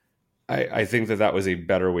 I think that was a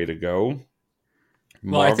better way to go.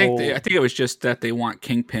 Well, I think it was just that they want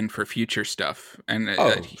Kingpin for future stuff, and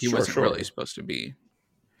he wasn't really supposed to be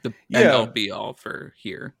the end-all be-all for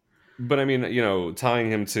here. But I mean,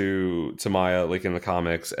 tying him to Maya, like in the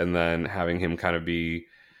comics, and then having him kind of be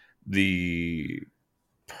the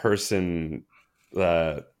person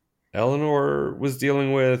that Eleanor was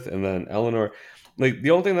dealing with, and then Eleanor, like,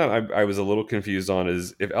 the only thing that I was a little confused on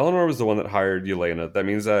is if Eleanor was the one that hired Yelena, that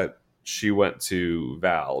means that she went to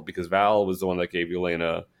Val, because Val was the one that gave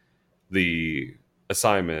Yelena the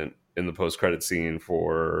assignment in the post-credit scene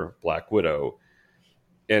for Black Widow,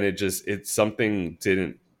 and it something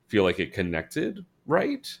didn't feel like it connected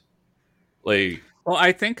right. Like, well,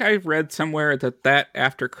 I think I read somewhere that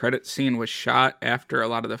after credit scene was shot after a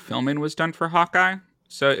lot of the filming was done for Hawkeye.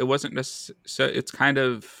 So it wasn't just, so it's kind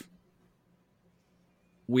of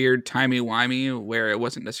weird timey-wimey where it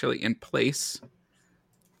wasn't necessarily in place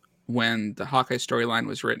when the Hawkeye storyline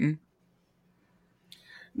was written.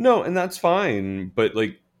 No, and that's fine. But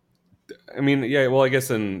like, I mean, yeah, well, I guess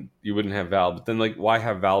then you wouldn't have Val, but then like, why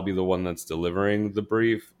have Val be the one that's delivering the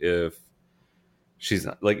brief if she's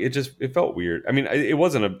not? Like, it felt weird. I mean, it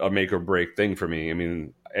wasn't a make or break thing for me. I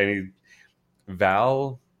mean,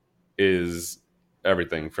 Val is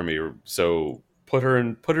everything for me. So put her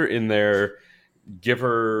in there, give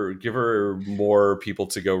her more people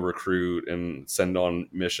to go recruit and send on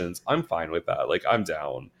missions. I'm fine with that. Like, I'm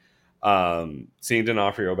down. Seeing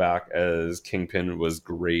D'Onofrio back as Kingpin was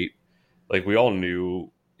great. Like, we all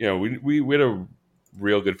knew, we had a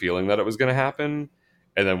real good feeling that it was going to happen.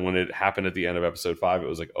 And then when it happened at the end of episode 5, it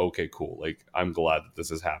was like, okay, cool. Like, I'm glad that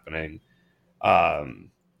this is happening.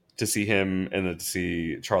 to see him and then to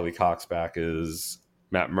see Charlie Cox back as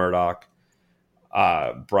Matt Murdock.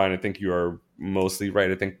 Brian, I think you are mostly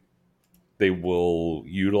right. I think they will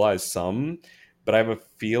utilize some, but I have a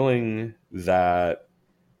feeling that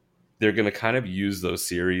they're going to kind of use those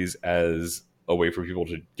series as a way for people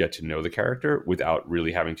to get to know the character without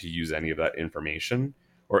really having to use any of that information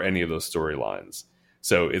or any of those storylines.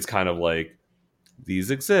 So it's kind of like,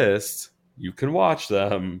 these exist, you can watch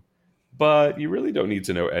them, but you really don't need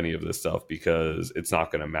to know any of this stuff because it's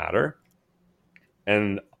not going to matter.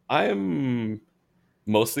 And I'm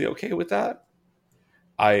mostly okay with that.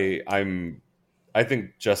 I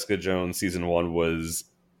think Jessica Jones season 1 was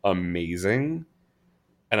amazing,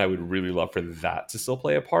 and I would really love for that to still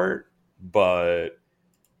play a part. But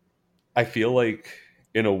I feel like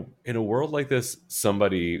in a world like this,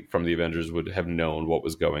 somebody from the Avengers would have known what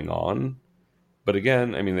was going on. But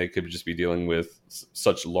again, I mean, they could just be dealing with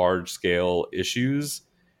such large scale issues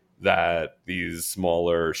that these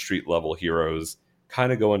smaller street level heroes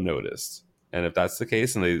kind of go unnoticed. And if that's the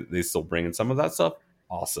case and they still bring in some of that stuff,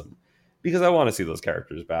 awesome. Because I want to see those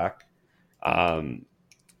characters back. I'm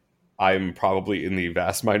probably in the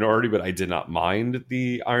vast minority, but I did not mind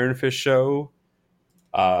the Iron Fist show.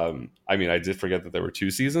 I mean, I did forget that there were 2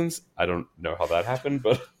 seasons. I don't know how that happened,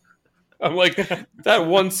 but I'm like, that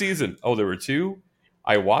one season. Oh, there were 2?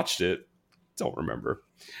 I watched it. Don't remember.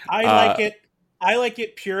 I like it. I like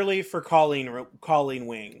it purely for Colleen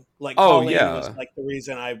Wing. Like, Colleen was like the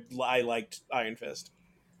reason I liked Iron Fist.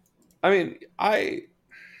 I mean, I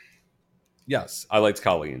liked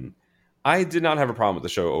Colleen. I did not have a problem with the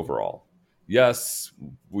show overall. Yes,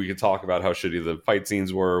 we could talk about how shitty the fight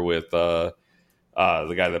scenes were with the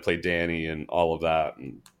guy that played Danny and all of that,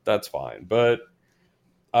 and that's fine. But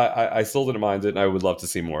I still didn't mind it, and I would love to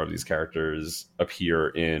see more of these characters appear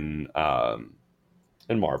in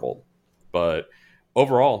Marvel. But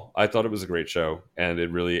overall, I thought it was a great show, and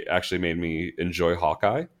it really actually made me enjoy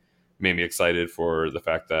Hawkeye. Made me excited for the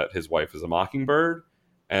fact that his wife is a Mockingbird,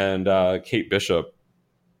 and Kate Bishop,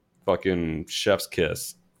 fucking chef's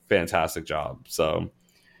kiss, fantastic job. So,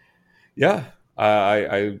 yeah,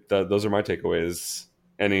 those are my takeaways.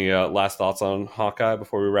 Any last thoughts on Hawkeye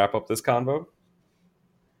before we wrap up this convo?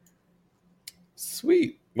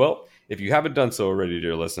 Sweet. Well, if you haven't done so already,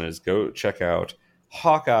 dear listeners, go check out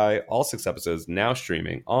Hawkeye, all 6 episodes now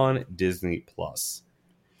streaming on Disney+.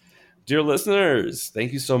 Dear listeners,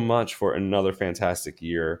 thank you so much for another fantastic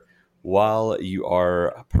year. While you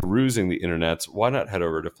are perusing the internet, why not head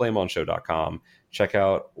over to flameonshow.com, check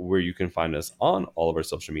out where you can find us on all of our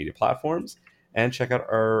social media platforms, and check out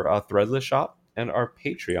our Threadless shop and our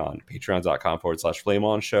Patreon,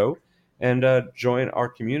 patreon.com/flameonshow, and join our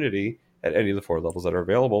community at any of the 4 levels that are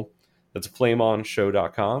available. That's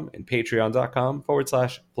flameonshow.com and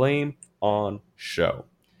patreon.com/flameonshow.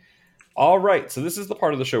 All right, so this is the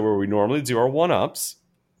part of the show where we normally do our one-ups.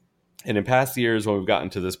 And in past years, when we've gotten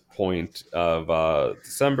to this point of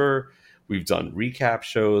December, we've done recap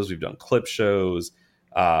shows, we've done clip shows,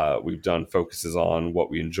 we've done focuses on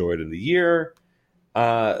what we enjoyed in the year.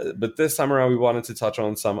 But this time around, we wanted to touch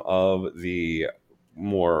on some of the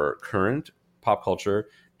more current pop culture.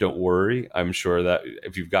 Don't worry. I'm sure that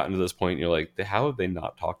if you've gotten to this point, you're like, how have they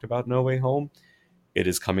not talked about No Way Home? It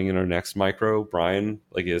is coming in our next micro. Brian,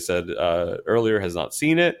 like I said earlier, has not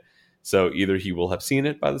seen it. So either he will have seen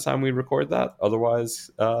it by the time we record that. Otherwise,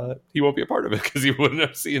 he won't be a part of it because he wouldn't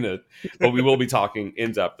have seen it. But we will be talking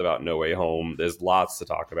in depth about No Way Home. There's lots to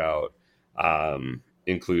talk about,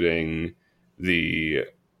 including the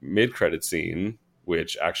mid-credit scene,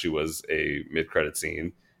 which actually was a mid-credit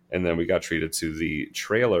scene. And then we got treated to the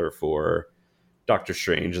trailer for Doctor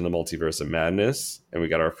Strange and the Multiverse of Madness. And we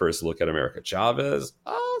got our first look at America Chavez.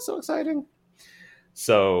 Oh, so exciting.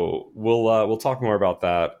 So we'll talk more about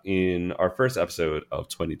that in our first episode of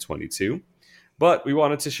 2022. But we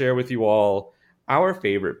wanted to share with you all our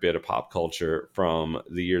favorite bit of pop culture from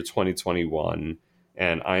the year 2021.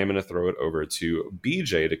 And I am going to throw it over to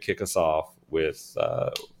BJ to kick us off with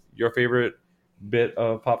your favorite bit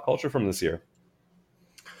of pop culture from this year.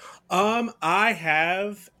 I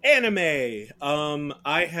have anime.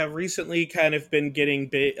 I have recently kind of been getting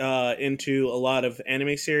into a lot of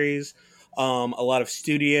anime series. A lot of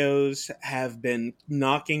studios have been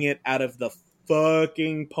knocking it out of the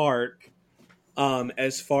fucking park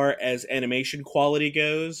as far as animation quality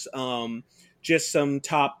goes. Just some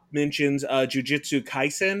top mentions. Jujutsu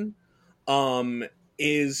Kaisen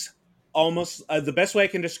is almost the best way I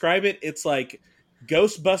can describe it. It's like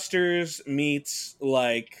Ghostbusters meets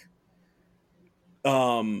like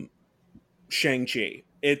Shang-Chi.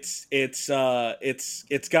 It's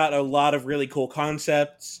got a lot of really cool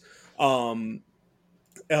concepts.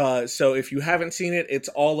 So if you haven't seen it, it's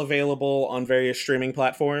all available on various streaming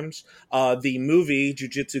platforms. The movie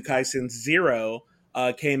Jujutsu Kaisen 0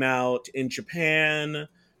 came out in Japan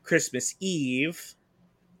Christmas Eve.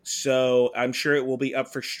 So I'm sure it will be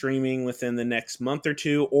up for streaming within the next month or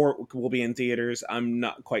two, or will be in theaters. I'm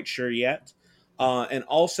not quite sure yet. And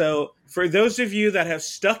also, for those of you that have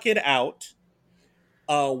stuck it out,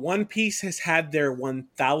 One Piece has had their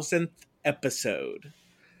 1000th episode.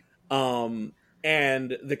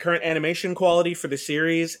 And the current animation quality for the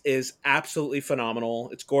series is absolutely phenomenal.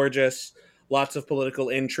 It's gorgeous. Lots of political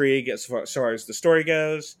intrigue as far as the story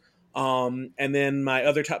goes. And then my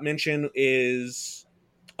other top mention is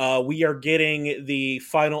we are getting the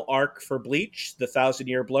final arc for Bleach, the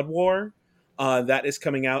 1,000-Year Blood War. That is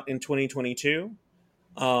coming out in 2022.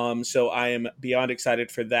 So I am beyond excited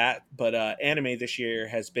for that. But anime this year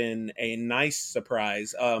has been a nice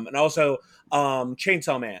surprise. And also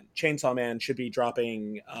Chainsaw Man. Chainsaw Man should be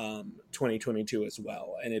dropping 2022 as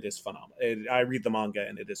well. And it is phenomenal. I read the manga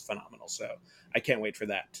and it is phenomenal. So I can't wait for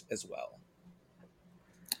that as well.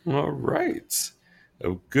 All right.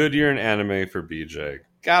 A good year in anime for BJ.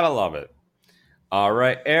 Gotta love it. All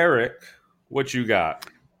right, Eric, what you got?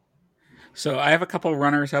 So I have a couple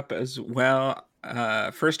runners up as well.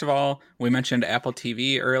 First of all, we mentioned Apple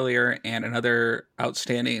TV earlier, and another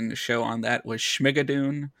outstanding show on that was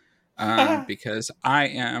Schmigadoon, because I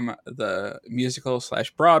am the musical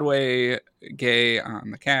 / Broadway gay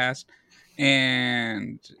on the cast,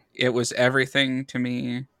 and it was everything to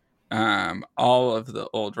me. All of the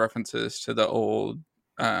old references to the old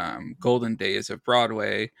golden days of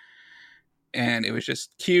Broadway, and it was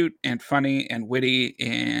just cute and funny and witty,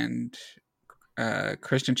 and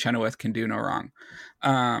Kristen Chenoweth can do no wrong.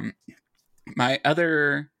 My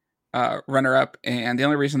other runner-up, and the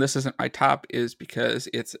only reason this isn't my top is because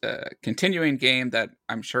it's a continuing game that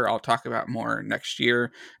I'm sure I'll talk about more next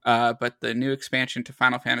year, but the new expansion to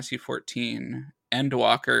Final Fantasy XIV,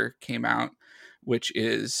 Endwalker, came out, which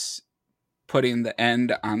is putting the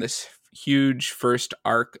end on this huge first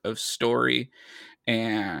arc of story,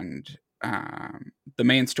 and the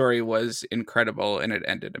main story was incredible and it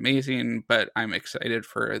ended amazing, but I'm excited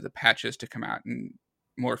for the patches to come out and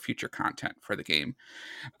more future content for the game.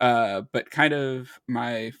 But kind of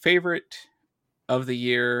my favorite of the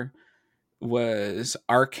year was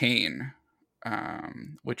Arcane,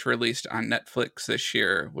 which released on Netflix this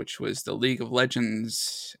year, which was the League of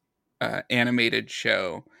Legends animated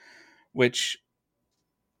show, which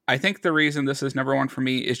I think the reason this is number one for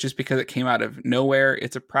me is just because it came out of nowhere.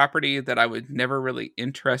 It's a property that I was never really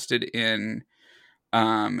interested in.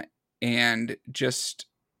 And just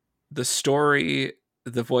the story,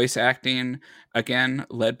 the voice acting, again,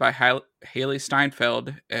 led by Haley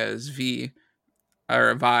Steinfeld as Vi,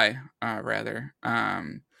 rather.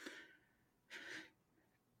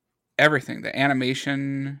 Everything, the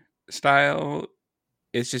animation style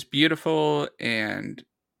is just beautiful, and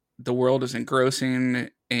the world is engrossing,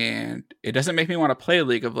 and it doesn't make me want to play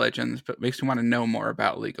League of Legends, but makes me want to know more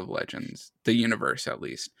about League of Legends, the universe at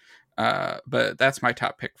least. But that's my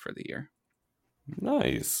top pick for the year.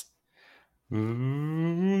 Nice. So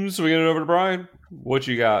we get it over to Brian. What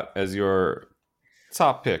you got as your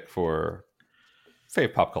top pick for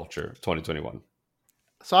Fave Pop Culture 2021?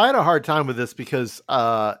 So I had a hard time with this because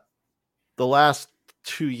the last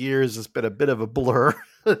 2 years has been a bit of a blur.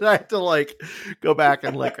 I had to go back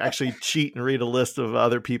and actually cheat and read a list of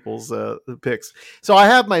other people's picks. So I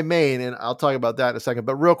have my main, and I'll talk about that in a second.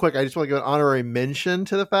 But real quick, I just want to give an honorary mention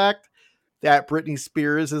to the fact that Britney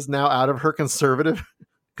Spears is now out of her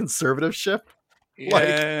conservativeship.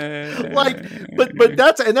 But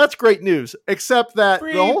that's great news. Except that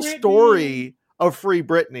the whole story of Free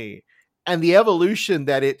Britney and the evolution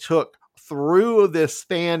that it took through this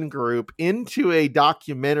fan group into a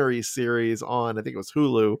documentary series on, I think it was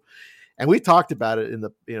Hulu. And we talked about it in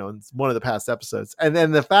one of the past episodes. And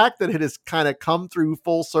then the fact that it has kind of come through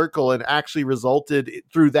full circle and actually resulted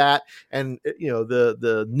through that. And,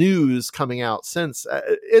 the news coming out since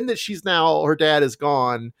in that her dad is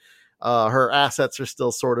gone. Her assets are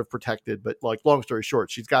still sort of protected, but long story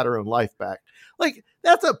short, she's got her own life back.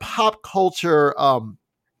 That's a pop culture,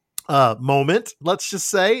 moment, let's just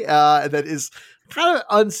say, that is kind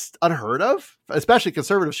of unheard of, especially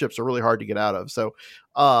conservationships are really hard to get out of. So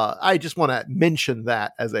I just want to mention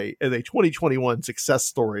that as a 2021 success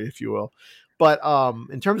story, if you will. But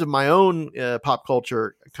in terms of my own pop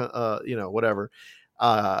culture,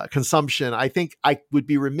 consumption, I think I would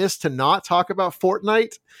be remiss to not talk about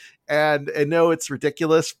Fortnite. And know it's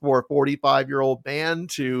ridiculous for a 45-year-old man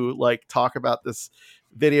to talk about this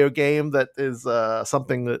video game that is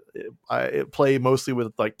something that I play mostly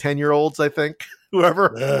with like 10-year-olds, I think.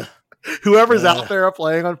 Whoever's out there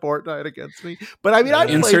playing on Fortnite against me. But I mean, I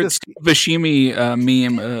insert this Buscemi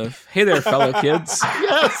meme of "Hey there, fellow kids."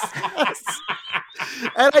 yes.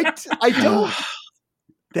 And I don't.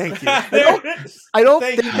 Thank you. I don't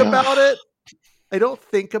think about it. I don't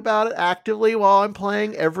think about it actively while I'm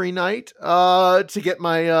playing every night to get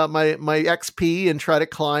my my XP and try to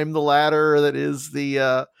climb the ladder that is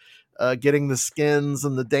the getting the skins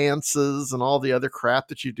and the dances and all the other crap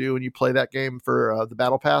that you do when you play that game for the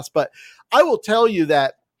battle pass. But I will tell you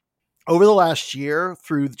that over the last year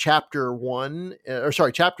through chapter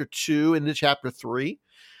 2 into chapter 3,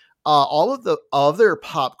 all of the other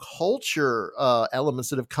pop culture elements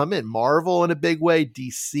that have come in, Marvel in a big way,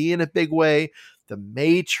 DC in a big way, The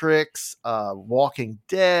Matrix, Walking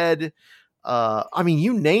Dead, I mean,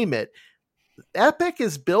 you name it. Epic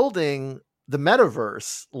is building the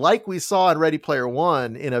metaverse like we saw in Ready Player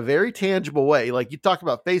One in a very tangible way. Like you talk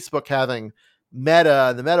about Facebook having Meta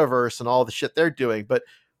and the metaverse and all the shit they're doing, but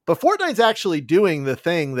Fortnite's actually doing the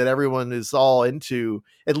thing that everyone is all into,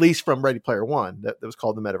 at least from Ready Player One, that was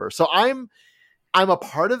called the metaverse. So I'm a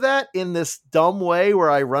part of that in this dumb way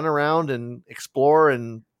where I run around and explore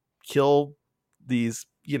and kill these,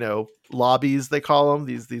 lobbies, they call them,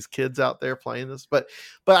 these kids out there playing this. But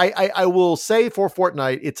I will say for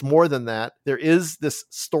Fortnite, it's more than that. There is this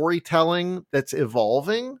storytelling that's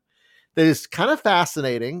evolving that is kind of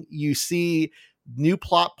fascinating. You see new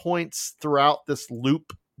plot points throughout this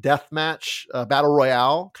loop deathmatch battle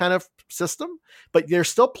royale kind of system, but there's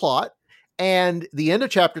still plot. And the end of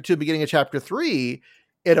chapter 2, beginning of chapter 3,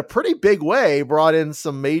 in a pretty big way, brought in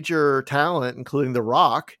some major talent, including The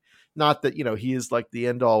Rock. Not that, he is like the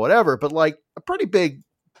end all whatever, but like a pretty big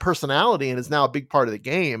personality and is now a big part of the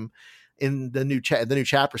game in the new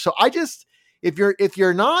chapter. So if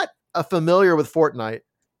you're not familiar with Fortnite,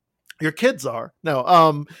 your kids are. No,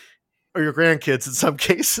 or your grandkids in some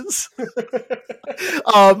cases.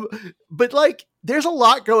 But like there's a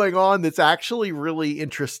lot going on that's actually really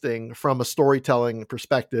interesting from a storytelling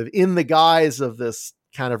perspective in the guise of this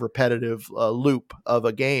kind of repetitive loop of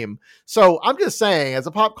a game. So I'm just saying, as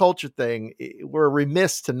a pop culture thing, we're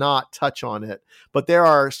remiss to not touch on it, but there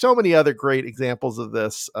are so many other great examples of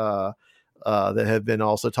this that have been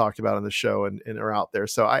also talked about on the show and are out there.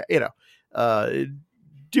 So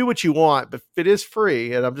do what you want, but it is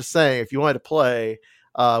free. And I'm just saying, if you want to play,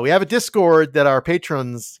 we have a Discord that our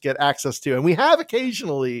patrons get access to. And we have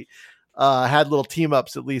occasionally had little team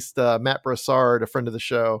ups, at least Matt Brassard, a friend of the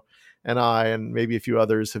show, and I, and maybe a few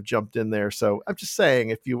others have jumped in there. So I'm just saying,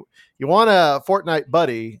 if you want a Fortnite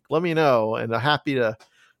buddy, let me know. And I'm happy to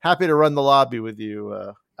run the lobby with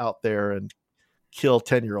you out there and kill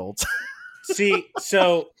 10-year-olds. See,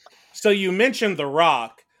 so you mentioned The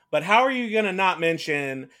Rock, but how are you going to not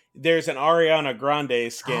mention there's an Ariana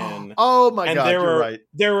Grande skin? Oh my God, you're right.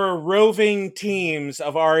 There were roving teams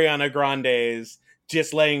of Ariana Grandes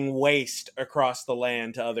just laying waste across the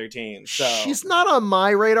land to other teams. So she's not on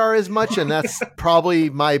my radar as much, and that's probably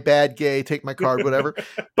my bad gay, take my card, whatever.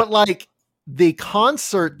 But like the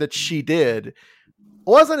concert that she did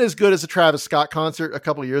wasn't as good as a Travis Scott concert a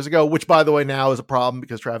couple of years ago, which by the way now is a problem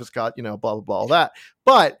because Travis Scott, blah, blah, blah, all that.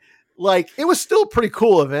 But like, it was still a pretty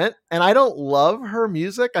cool event, and I don't love her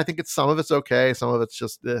music. I think some of it's okay. Some of it's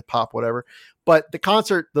just pop, whatever. But the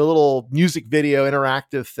concert, the little music video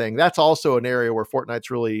interactive thing, that's also an area where Fortnite's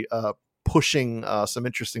really pushing some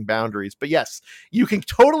interesting boundaries. But yes, you can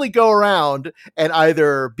totally go around and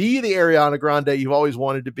either be the Ariana Grande you've always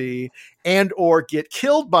wanted to be, and or get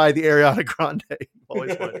killed by the Ariana Grande you've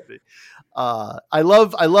always wanted to be. I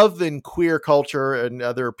love in queer culture and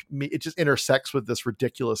it just intersects with this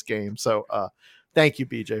ridiculous game. So thank you,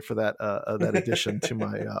 BJ, for that addition to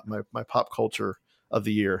my pop culture of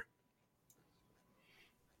the year.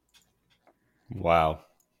 Wow.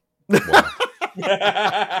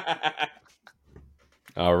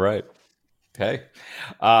 All right. Okay.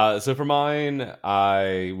 So for mine,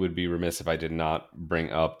 I would be remiss if I did not bring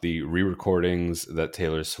up the re-recordings that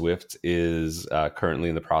Taylor Swift is currently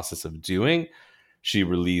in the process of doing. She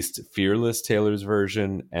released Fearless Taylor's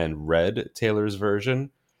version and Red Taylor's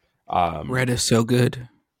version. Red is so good.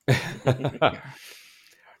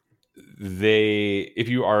 If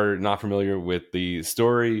you are not familiar with the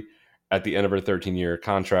story, at the end of her 13-year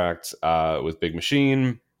contract with Big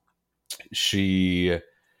Machine, she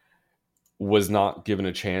was not given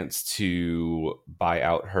a chance to buy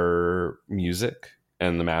out her music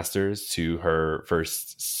and the masters to her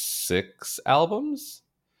first 6 albums,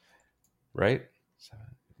 right?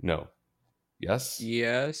 No. Yes.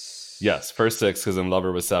 Yes. First 6, because then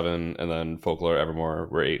Lover was 7, and then Folklore, Evermore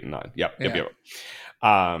were 8 and 9. Yep.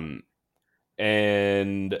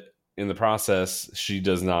 And in the process, she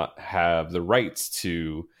does not have the rights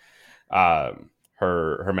to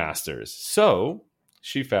her masters, so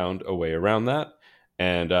she found a way around that,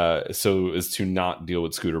 and so as to not deal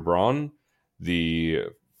with Scooter Braun, the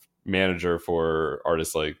manager for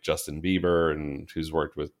artists like Justin Bieber and who's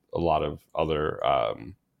worked with a lot of other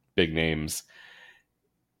big names.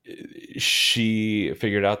 She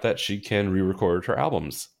figured out that she can re-record her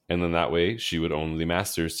albums, and then that way she would own the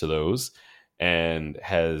masters to those, and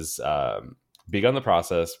has begun the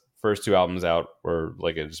process. First 2 albums out were,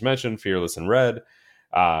 like I just mentioned, Fearless and Red.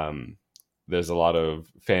 There's a lot of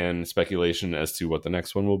fan speculation as to what the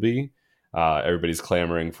next one will be. Everybody's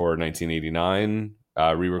clamoring for 1989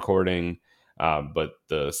 re-recording, but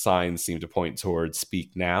the signs seem to point towards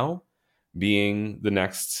Speak Now being the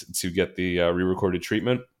next to get the re-recorded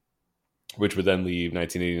treatment, which would then leave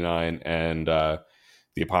 1989 and the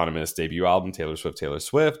eponymous debut album, Taylor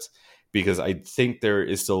Swift, because I think there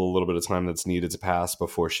is still a little bit of time that's needed to pass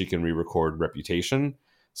before she can re-record Reputation.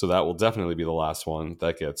 So that will definitely be the last one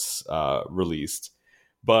that gets released.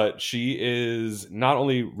 But she is not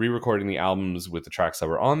only re-recording the albums with the tracks that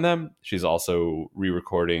were on them, she's also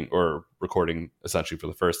re-recording or recording essentially for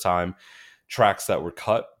the first time tracks that were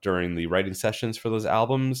cut during the writing sessions for those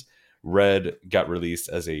albums. Red got released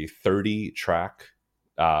as a 30-track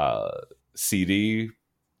CD,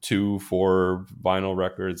 2-4 vinyl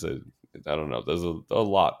records. I don't know. There's a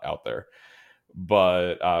lot out there.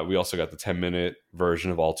 But we also got the 10-minute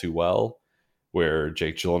version of All Too Well, where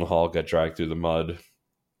Jake Gyllenhaal got dragged through the mud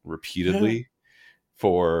repeatedly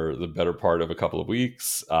for the better part of a couple of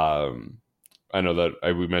weeks. I know that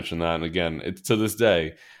we mentioned that, and again, it's to this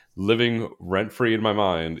day living rent-free in my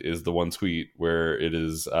mind is the one tweet where it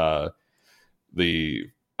is the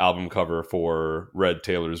album cover for Red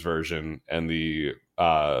Taylor's version and the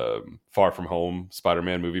Far From Home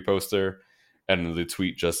Spider-Man movie poster, and the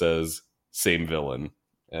tweet just says same villain.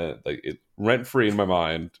 Like, it rent-free in my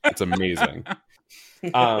mind. It's amazing.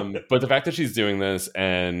 But the fact that she's doing this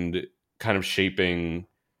and kind of shaping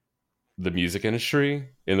the music industry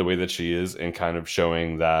in the way that she is, and kind of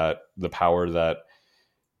showing that the power that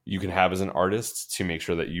you can have as an artist to make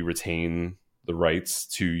sure that you retain the rights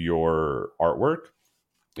to your artwork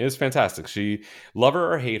is fantastic. She, love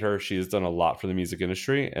her or hate her, she has done a lot for the music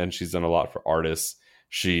industry, and she's done a lot for artists.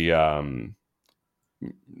 She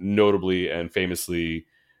notably and famously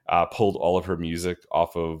pulled all of her music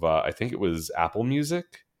off of I think it was Apple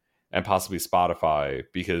Music and possibly Spotify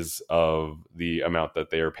because of the amount that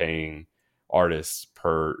they are paying artists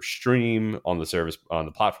per stream on the service, on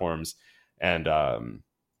the platforms, and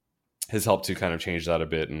has helped to kind of change that a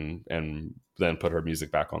bit and then put her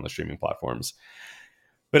music back on the streaming platforms.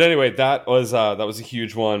 But anyway, that was a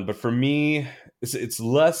huge one. But for me, it's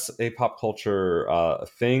less a pop culture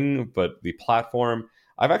thing, but the platform.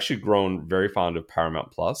 I've actually grown very fond of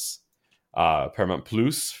Paramount Plus, Paramount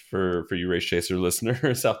Plus for you Race Chaser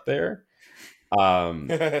listeners out there.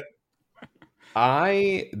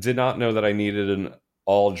 I did not know that I needed an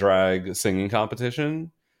all drag singing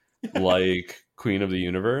competition like Queen of the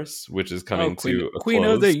Universe, which is coming to a Queen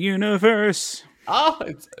close. of the Universe. Oh,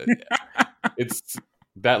 it's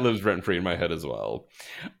that lives rent free in my head as well.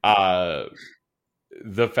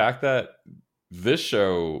 The fact that this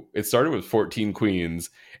show, it started with 14 queens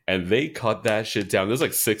and they cut that shit down. There's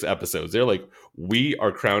like 6 episodes. They're like, we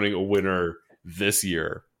are crowning a winner this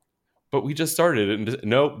year, but we just started it. And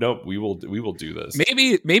nope, we will do this.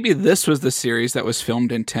 Maybe this was the series that was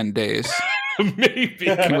filmed in 10 days. Maybe.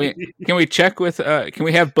 Can we check with can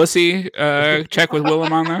we have Bussy check with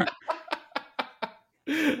Willem on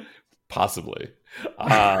that? Possibly.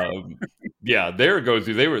 Yeah, they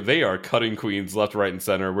are cutting queens left, right, and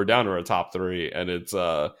center. We're down to our top 3, and it's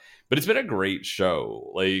but it's been a great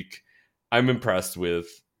show. Like, I'm impressed with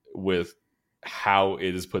how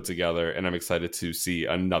it is put together, and I'm excited to see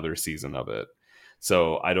another season of it.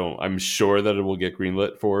 So I'm sure that it will get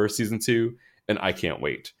greenlit for season 2, and I can't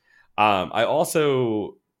wait. I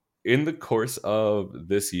also, in the course of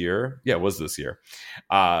this year, it was this year,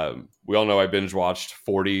 we all know I binge watched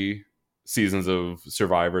 40 seasons of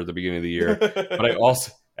Survivor at the beginning of the year, but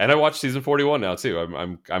I watched season 41 now too.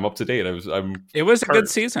 I'm up to date. It was a good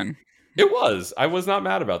season. It was. I was not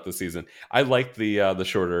mad about this season. I liked the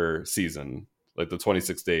shorter season, like the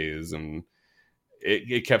 26 days, and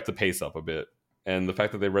it kept the pace up a bit. And the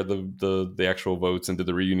fact that they read the actual votes and did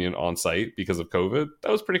the reunion on site because of COVID,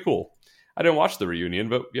 that was pretty cool. I didn't watch the reunion,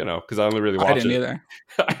 but because I only really watch it. I didn't either.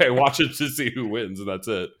 I watch it to see who wins, and that's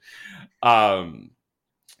it.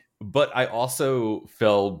 But I also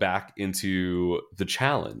fell back into The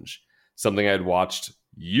Challenge, something I'd watched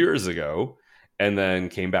years ago and then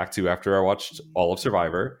came back to after I watched all of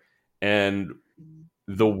Survivor. And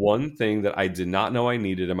the one thing that I did not know I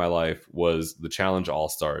needed in my life was The Challenge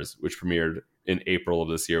All-Stars, which premiered in April of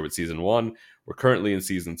this year with season 1. We're currently in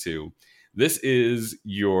season 2. This is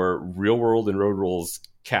your Real World and Road Rules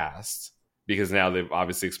cast, because now they've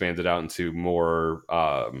obviously expanded out into more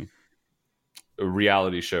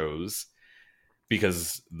reality shows,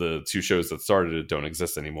 because the 2 shows that started it don't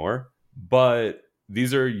exist anymore. But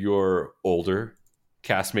these are your older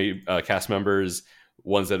cast members,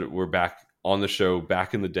 ones that were back on the show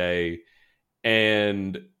back in the day,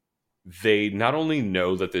 and they not only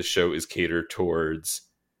know that this show is catered towards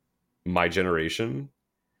my generation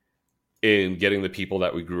in getting the people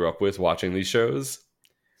that we grew up with watching these shows,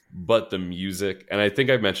 but the music, and I think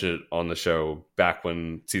I mentioned it on the show back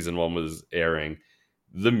when season 1 was airing,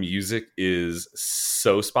 the music is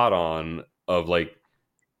so spot on, of like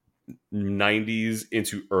 90s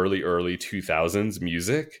into early 2000s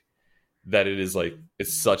music, that it is like,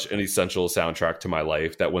 it's such an essential soundtrack to my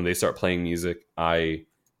life that when they start playing music, I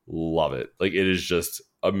love it. Like, it is just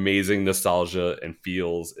amazing nostalgia and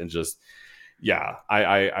feels, and just, yeah,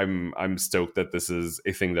 I'm stoked that this is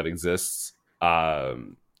a thing that exists.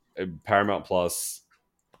 Paramount Plus,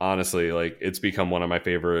 honestly, like, it's become one of my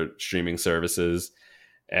favorite streaming services,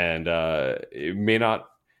 and it may not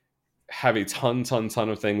have a ton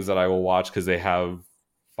of things that I will watch, because they have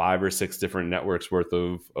 5 or 6 different networks worth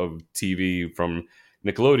of TV, from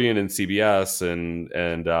Nickelodeon and CBS and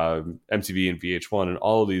MTV and VH1 and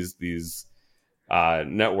all of these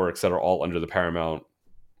networks that are all under the Paramount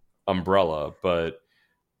umbrella. But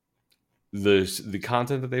the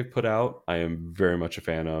content that they've put out, I am very much a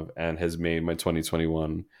fan of, and has made my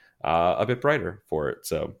 2021 a bit brighter for it.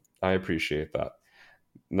 So I appreciate that.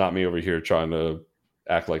 Not me over here trying to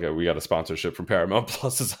act like we got a sponsorship from Paramount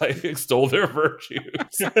Plus as I extol their virtues.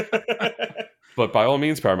 But by all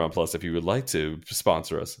means, Paramount Plus, if you would like to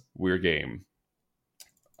sponsor us, we're game.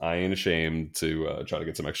 I ain't ashamed to try to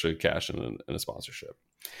get some extra cash in a sponsorship.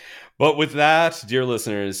 But with that, dear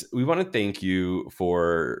listeners, we want to thank you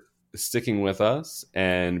for sticking with us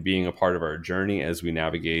and being a part of our journey as we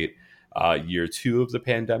navigate year 2 of the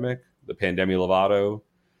pandemic, the Pandemi Lovato,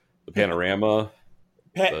 the Panorama.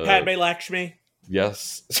 Padme Lakshmi.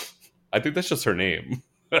 Yes. I think that's just her name.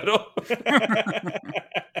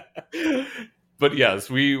 But yes,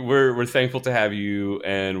 we're thankful to have you,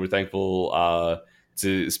 and we're thankful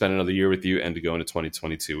to spend another year with you and to go into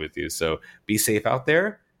 2022 with you. So be safe out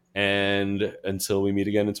there, and until we meet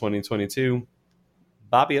again in 2022,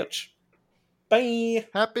 bye, bitch. Bye.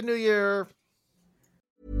 Happy New Year.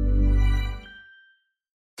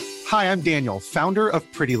 Hi, I'm Daniel, founder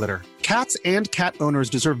of Pretty Litter. Cats and cat owners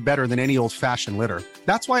deserve better than any old-fashioned litter.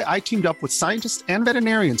 That's why I teamed up with scientists and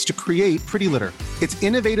veterinarians to create Pretty Litter. Its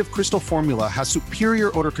innovative crystal formula has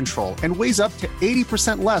superior odor control and weighs up to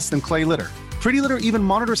 80% less than clay litter. Pretty Litter even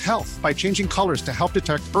monitors health by changing colors to help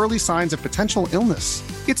detect early signs of potential illness.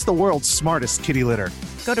 It's the world's smartest kitty litter.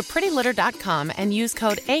 Go to prettylitter.com and use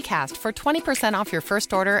code ACAST for 20% off your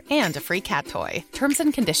first order and a free cat toy. Terms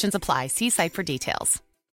and conditions apply. See site for details.